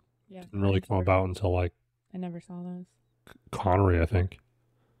thing didn't really come about until like I never saw those. Connery, I think.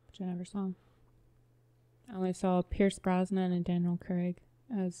 Which I never saw. I only saw Pierce Brosnan and Daniel Craig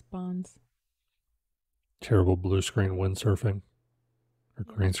as Bonds. Terrible blue screen windsurfing. Or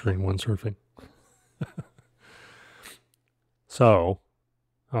green screen windsurfing. So,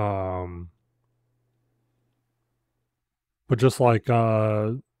 but just like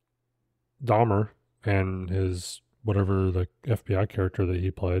Dahmer and his whatever the FBI character that he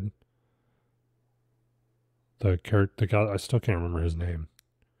played, the guy, I still can't remember his name.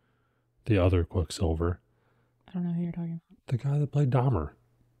 The other Quicksilver. I don't know who you're talking about. The guy that played Dahmer.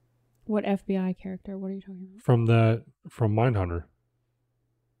 What FBI character? What are you talking about? From Mindhunter.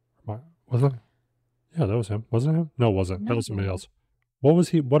 Was it? Yeah, that was him. Wasn't it him? No, it wasn't. That was somebody else. What was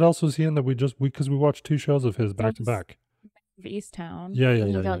he? What else was he in that because we watched 2 shows of his back to Phelps back? of Easttown. Yeah, yeah, And yeah,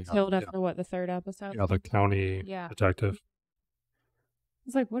 he yeah, got yeah, killed yeah. after what, the third episode? Yeah, the county Yeah. detective.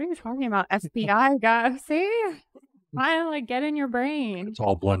 It's like, what are you talking about? FBI guy. See? Finally get in your brain. It's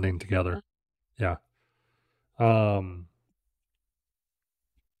all blending together. Yeah. Well,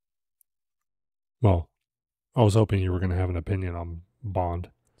 I was hoping you were going to have an opinion on Bond,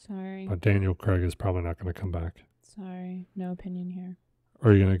 Sorry. but Daniel Craig is probably not going to come back. Sorry. No opinion here.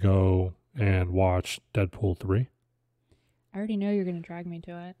 Are you going to go and watch Deadpool 3? I already know you're going to drag me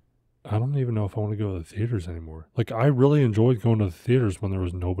to it. I don't even know if I want to go to the theaters anymore. Like, I really enjoyed going to the theaters when there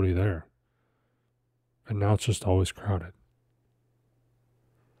was nobody there. And now it's just always crowded.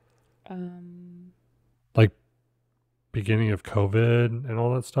 Like, beginning of COVID and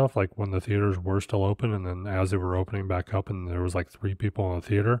all that stuff, like when the theaters were still open and then as they were opening back up and there was like 3 people in the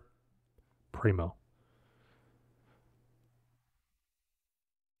theater, primo.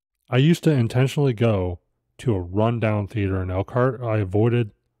 I used to intentionally go to a rundown theater in Elkhart. I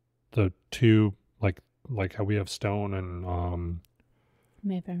avoided the 2, like how we have Stone and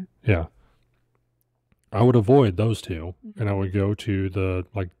Mayfair. yeah. I would avoid those 2 and I would go to the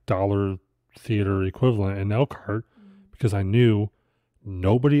like dollar theater equivalent in Elkhart because I knew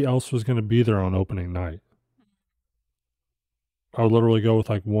nobody else was going to be there on opening night. I would literally go with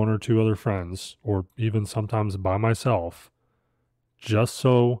like 1 or 2 other friends or even sometimes by myself just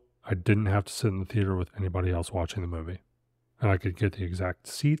so I didn't have to sit in the theater with anybody else watching the movie. And I could get the exact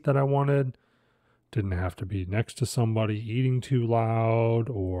seat that I wanted. Didn't have to be next to somebody eating too loud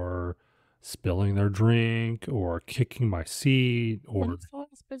or spilling their drink or kicking my seat or What's the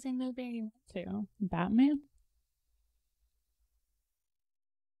last busy movie you went to? Batman?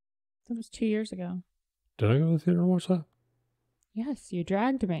 That was 2 years ago. Did I go to the theater and watch that? Yes, you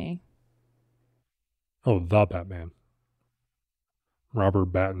dragged me. Oh, The Batman.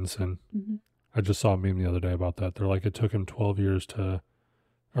 Robert Pattinson. Mm-hmm. I just saw a meme the other day about that. They're like, it took him 12 years to,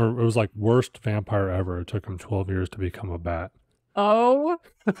 or it was like worst vampire ever. It took him 12 years to become a bat. Oh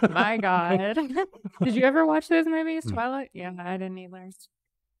my God. Did you ever watch those movies? Twilight? Yeah, I didn't either.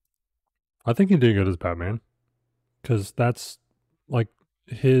 I think he did good as Batman because that's like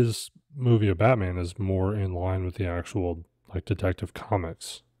his movie of Batman is more in line with the actual like detective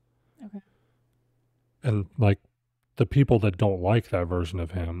comics. Okay. And like the people that don't like that version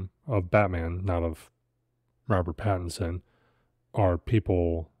of him, of Batman, not of Robert Pattinson, are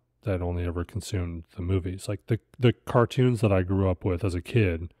people that only ever consumed the movies. Like the cartoons that I grew up with as a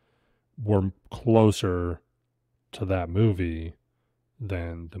kid were closer to that movie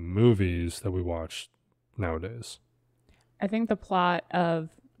than the movies that we watch nowadays. I think the plot of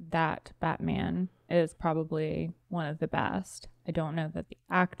that Batman is probably one of the best. I don't know that the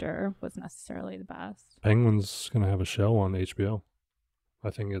actor was necessarily the best. Penguin's gonna have a show on HBO. I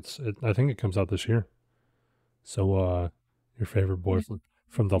think it comes out this year. So your favorite boy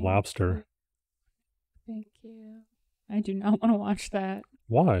from The Lobster. Thank you. I do not want to watch that.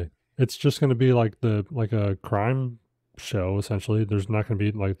 Why? It's just gonna be like a crime show essentially. There's not gonna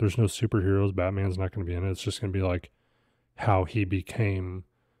be like there's no superheroes. Batman's not gonna be in it. It's just gonna be like how he became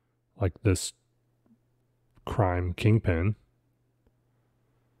like this crime kingpin.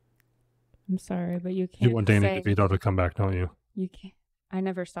 I'm sorry, but you can't. You want Danny DeVito to come back, don't you? You can't. I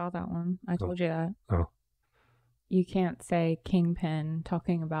never saw that one. I told you that. Oh. You can't say kingpin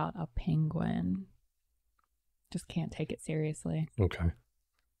talking about a penguin. Just can't take it seriously. Okay.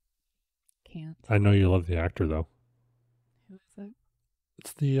 Can't. I know you love the actor though. Who is it?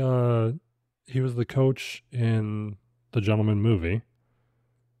 It's the he was the coach in the Gentleman movie.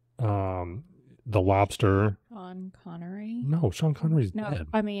 The Lobster. Sean Connery? No, Sean Connery's dead.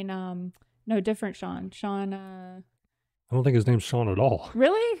 I mean, no, different Sean. Sean, I don't think his name's Sean at all.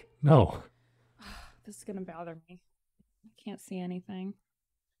 Really? No. This is gonna bother me. I can't see anything.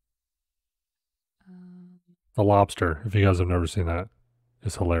 The Lobster, if you guys have never seen that,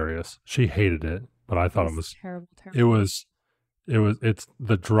 is hilarious. She hated it, but I thought it was terrible. It's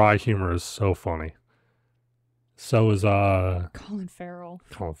the dry humor is so funny. So is Colin Farrell.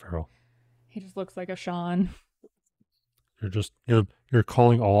 Colin Farrell. He just looks like a Sean. You're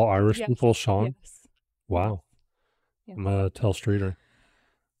calling all Irish people Sean? Yes. Wow. Yes. I'm gonna tell Streeter.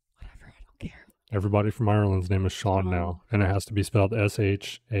 Whatever, I don't care. Everybody from Ireland's name is Sean now, and it has to be spelled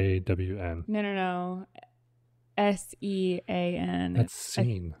SHAWN. No. SEAN. That's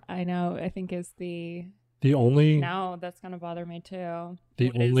seen. I know. I think is the only. Now that's gonna bother me too.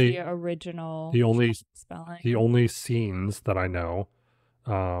 The original. The only spelling. The only scenes that I know.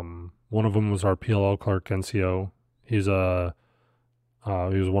 One of them was our PLL clerk NCO. He's a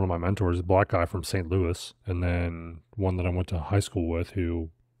He was one of my mentors, a black guy from St. Louis, and then one that I went to high school with who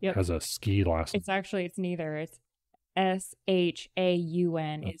Yep. has a ski last name. It's neither. It's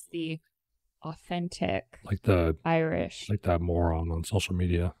Shaun is the authentic Like the Irish. like that moron on social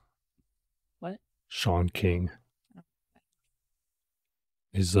media. What? Sean King.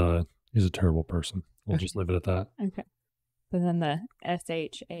 He's a terrible person. We'll just leave it at that. Okay. But then the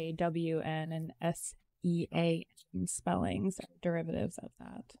SHAWN and SEAN spellings are derivatives of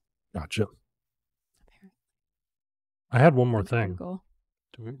that. Gotcha. I had one more thing. Cool.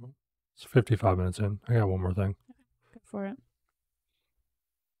 It's 55 minutes in. I got one more thing. Go for it.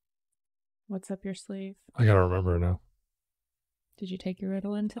 What's up your sleeve? I gotta remember it now. Did you take your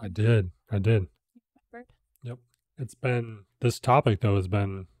Ritalin today? I did. Remembered? Yep. It's been, this topic though has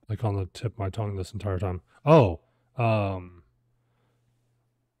been like on the tip of my tongue this entire time. Oh,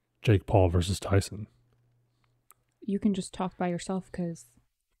 Jake Paul versus Tyson. You can just talk by yourself because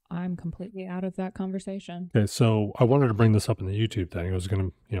I'm completely out of that conversation. Okay, so I wanted to bring this up in the YouTube thing. It was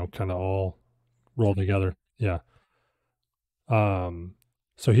gonna, kind of all roll together. Yeah.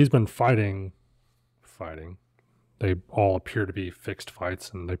 So he's been fighting. They all appear to be fixed fights,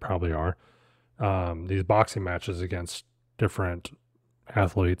 and they probably are. These boxing matches against different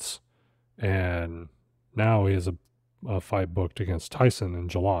athletes, and now he has a fight booked against Tyson in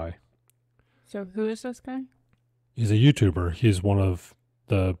July. So who is this guy? He's a YouTuber. He's one of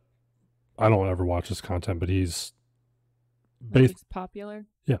the, I don't ever watch his content, but he's He's popular?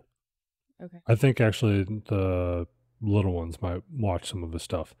 Yeah. Okay. I think actually the little ones might watch some of his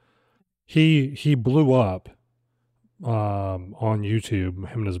stuff. He blew up on YouTube,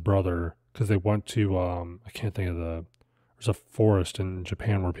 him and his brother, because they went to I can't think of there's a forest in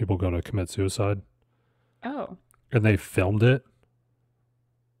Japan where people go to commit suicide. Oh. And they filmed it.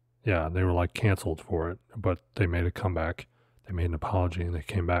 Yeah, they were like canceled for it, but they made a comeback. They made an apology and they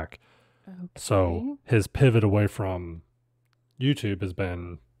came back. Okay. So his pivot away from YouTube has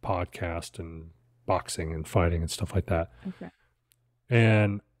been podcast and boxing and fighting and stuff like that. Okay.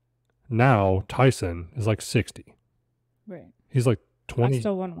 And now Tyson is like 60. Right. He's like 20. I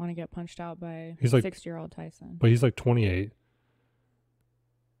still wouldn't want to get punched out by He's like 6-year-old Tyson. But he's like 28.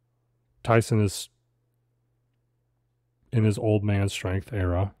 Tyson is in his old man strength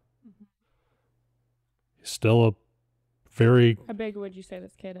era. Mm-hmm. He's still a very. How big would you say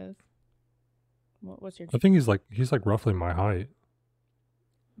this kid is? What's your? I think he's like roughly my height.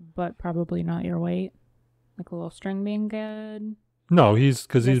 But probably not your weight. Like a little string being good. No,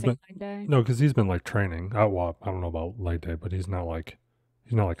 because he's been like training. I don't know about leg day, but he's not like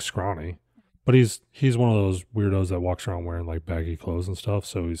scrawny. But he's one of those weirdos that walks around wearing like baggy clothes and stuff,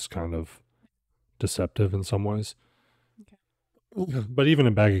 so he's kind of deceptive in some ways. Okay. But even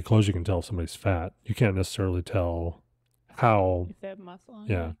in baggy clothes, you can tell if somebody's fat. You can't necessarily tell how. If they have muscle on.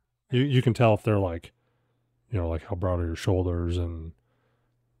 Yeah, you can tell if they're like, like how broad are your shoulders and.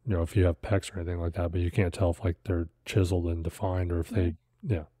 If you have pecs or anything like that, but you can't tell if like they're chiseled and defined or if they,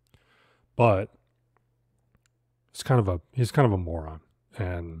 yeah. But he's kind of a moron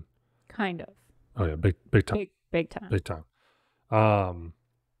and. Kind of. Oh yeah, big time. Big time. Big time.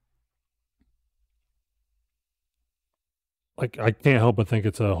 Like I can't help but think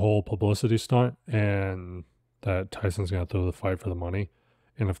it's a whole publicity stunt and that Tyson's gonna throw the fight for the money.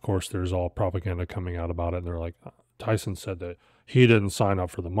 And of course there's all propaganda coming out about it and they're like, Tyson said that he didn't sign up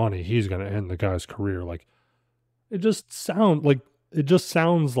for the money. He's going to end the guy's career. Like, it just sounds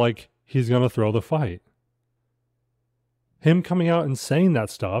like he's going to throw the fight. Him coming out and saying that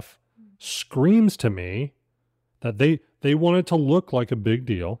stuff screams to me that they want it to look like a big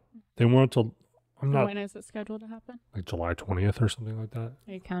deal. They want it to. When is it scheduled to happen? Like July 20th or something like that.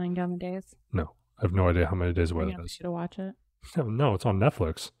 Are you counting down the days? No, I have no idea how many days away that is. To watch it? No, it's on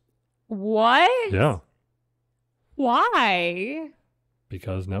Netflix. What? Yeah. Why?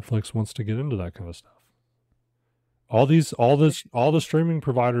 Because Netflix wants to get into that kind of stuff. All the streaming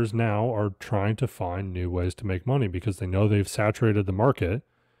providers now are trying to find new ways to make money because they know they've saturated the market.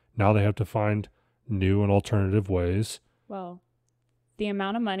 Now they have to find new and alternative ways. Well, the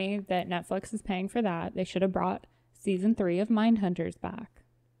amount of money that Netflix is paying for that, they should have brought season 3 of Mindhunters back.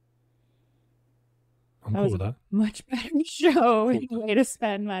 I'm cool with that. Much better show and way to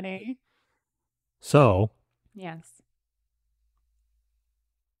spend money. So. Yes.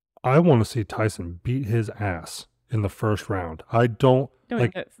 I want to see Tyson beat his ass in the first round. I don't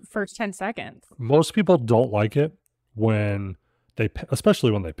like the first 10 seconds. Most people don't like it when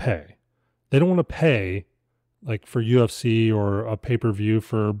especially when they pay. They don't want to pay like for UFC or a pay-per-view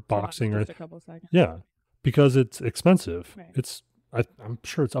for boxing or just a couple seconds. Yeah, because it's expensive. Right. It's I'm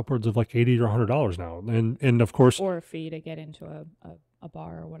sure it's upwards of like $80 or $100 now. And of course, or a fee to get into a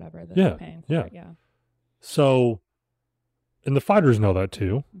bar or whatever that yeah, they're paying for yeah. it. Yeah. So, and the fighters know that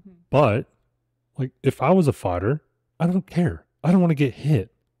too. Mm-hmm. But like, if I was a fighter, I don't care. I don't want to get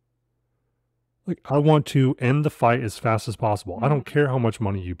hit. Like, I want to end the fight as fast as possible. I don't care how much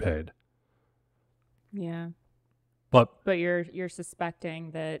money you paid. Yeah. But you're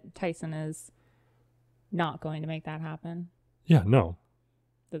suspecting that Tyson is not going to make that happen. Yeah, no.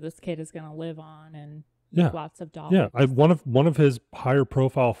 That this kid is going to live on and Yeah. make lots of dollars. Yeah, one of his higher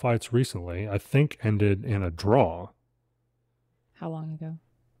profile fights recently, I think, ended in a draw. How long ago?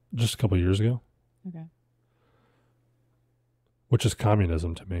 Just a couple of years ago. Okay. Which is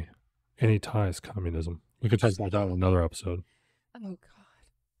communism to me. Any tie is communism. We could talk about that in another episode. Oh, God.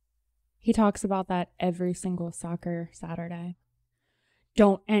 He talks about that every single soccer Saturday.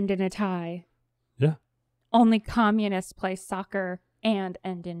 Don't end in a tie. Yeah. Only communists play soccer and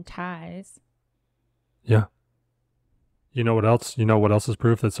end in ties. Yeah. You know what else? You know what else is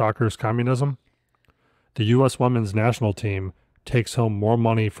proof that soccer is communism? The U.S. women's national team takes home more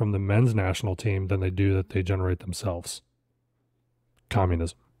money from the men's national team than they do that they generate themselves.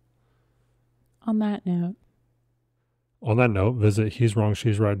 Communism. On that note, visit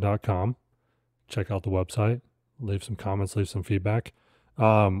he'swrongshesright.com. Check out the website. Leave some comments, leave some feedback.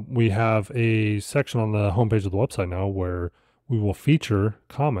 We have a section on the homepage of the website now where we will feature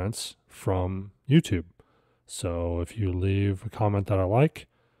comments from YouTube. So if you leave a comment that I like,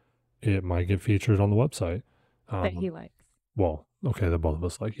 it might get featured on the website. that he likes. Well, okay, that both of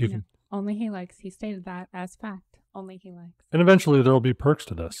us like. You can. Only he likes. He stated that as fact. Only he likes. And eventually there will be perks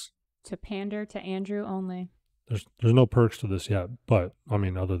to this. To pander to Andrew only. There's no perks to this yet, but I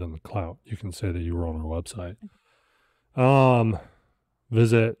mean, other than the clout, you can say that you were on our website.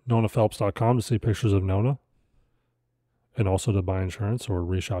 Visit nonaphelps.com to see pictures of Nona, and also to buy insurance or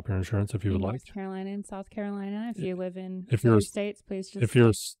reshop your insurance if you would like. North Carolina and South Carolina. If you live in you're states, please just.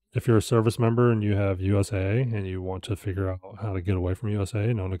 If you're a service member and you have USAA and you want to figure out how to get away from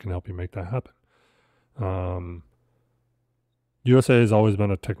USAA, Nona can help you make that happen. USAA has always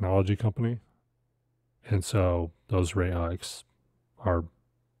been a technology company, and so those rate hikes are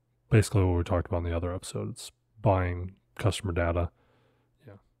basically what we talked about in the other episode. It's buying customer data.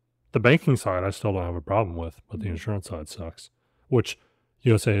 Yeah. The banking side, I still don't have a problem with, but the insurance side sucks, which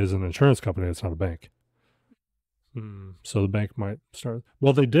USAA is an insurance company. It's not a bank. So the bank might start.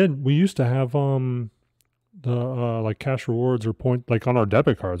 Well, they did. We used to have the like cash rewards or point, like on our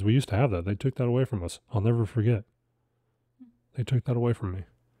debit cards. We used to have that. They took that away from us. I'll never forget. They took that away from me.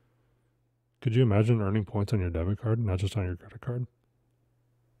 Could you imagine earning points on your debit card, not just on your credit card?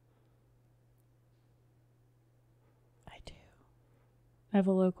 I do. I have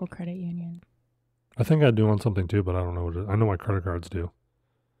a local credit union. I think I do on something too, but I don't know what I know my credit cards do.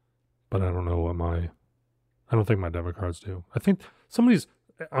 But I don't know what I don't think my debit cards do. I think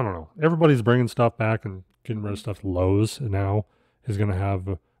I don't know. Everybody's bringing stuff back and getting rid of stuff. Lowe's now is going to have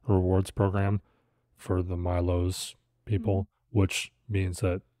a rewards program for the My Lowe's people, which means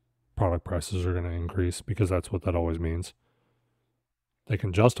that product prices are going to increase because that's what that always means. They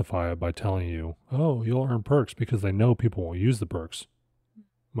can justify it by telling you, oh, you'll earn perks because they know people won't use the perks.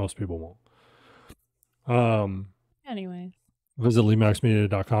 Most people won't. Anyways. Visit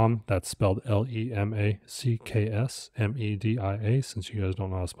lemacksmedia.com. That's spelled LEMACKSMEDIA, since you guys don't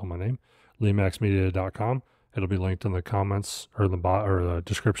know how to spell my name. lemacksmedia.com. It'll be linked in the comments or the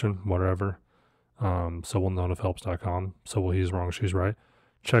description, whatever. So will nonaphelps.com. So will He's Wrong, She's Right.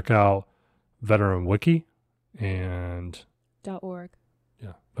 Check out Veteran Wiki and .org.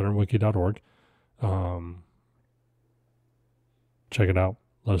 Yeah, veteranwiki.org. Check it out.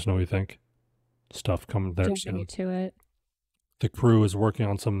 Let us know what you think. Stuff coming there soon. To it. The crew is working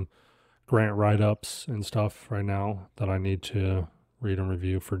on some grant write-ups and stuff right now that I need to read and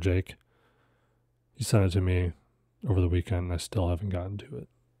review for Jake. He sent it to me over the weekend and I still haven't gotten to it.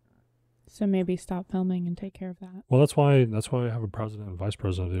 So maybe stop filming and take care of that. Well, that's why I have a president and vice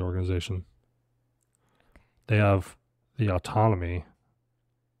president of the organization. Okay. They have the autonomy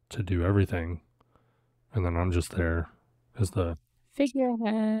to do everything, and then I'm just there as the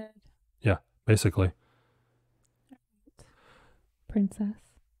figurehead. Yeah, basically. Princess.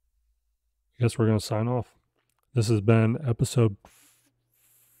 I guess we're going to sign off. This has been episode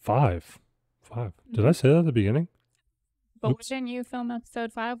 5. Did I say that at the beginning? But why didn't you film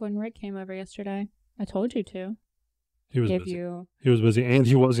episode 5 when Rick came over yesterday? I told you to. He was busy. He was busy, and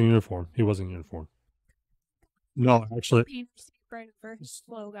he was in uniform. No, actually.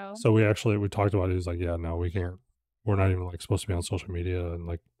 Logo. So we talked about it. He was like, yeah, no, we can't. We're not even like supposed to be on social media, and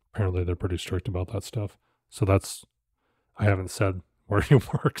like apparently they're pretty strict about that stuff. So that's I haven't said where he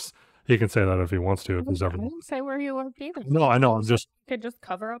works. He can say that if he wants to. If he's I ever. didn't say where you work either. No, I know. I'm just. Could just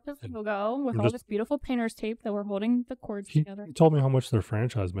cover up his logo with I'm all just- this beautiful painter's tape that we're holding the cords He together. told me how much their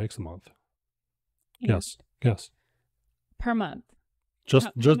franchise makes a month. Yeah. Yes. Per month. Just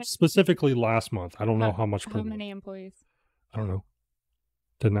How many- specifically last month. I don't know how much per How month. many employees? I don't know.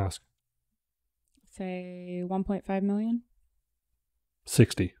 Didn't ask. Say 1.5 million?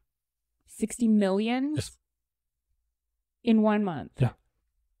 60. 60 million? Yes. In 1 month? Yeah.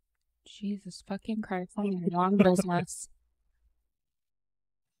 Jesus fucking Christ. I'm in the wrong business.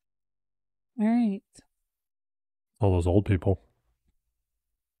 All right. All those old people.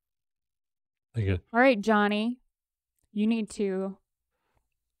 They get. All right, Johnny. You need to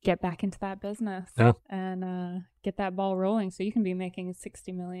get back into that business. Yeah. And get that ball rolling so you can be making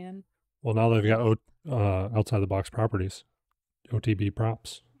 60 million. Well, now they've got outside the box properties. OTB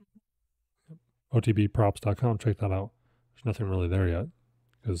props. OTBprops.com. Check that out. There's nothing really there yet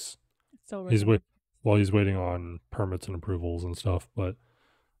because So he's waiting on permits and approvals and stuff. But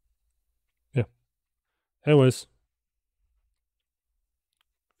yeah. Anyways,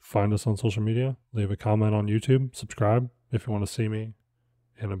 find us on social media. Leave a comment on YouTube. Subscribe if you want to see me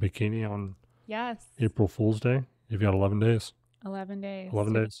in a bikini on April Fool's Day. You've got 11 days. 11 days.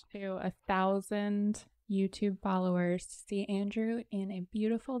 11 days. To 1,000 YouTube followers to see Andrew in a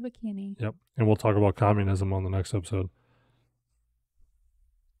beautiful bikini. Yep. And we'll talk about communism on the next episode.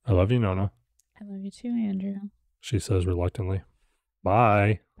 I love you, Nona. I love you too, Andrew. She says reluctantly.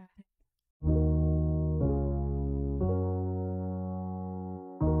 Bye. Bye.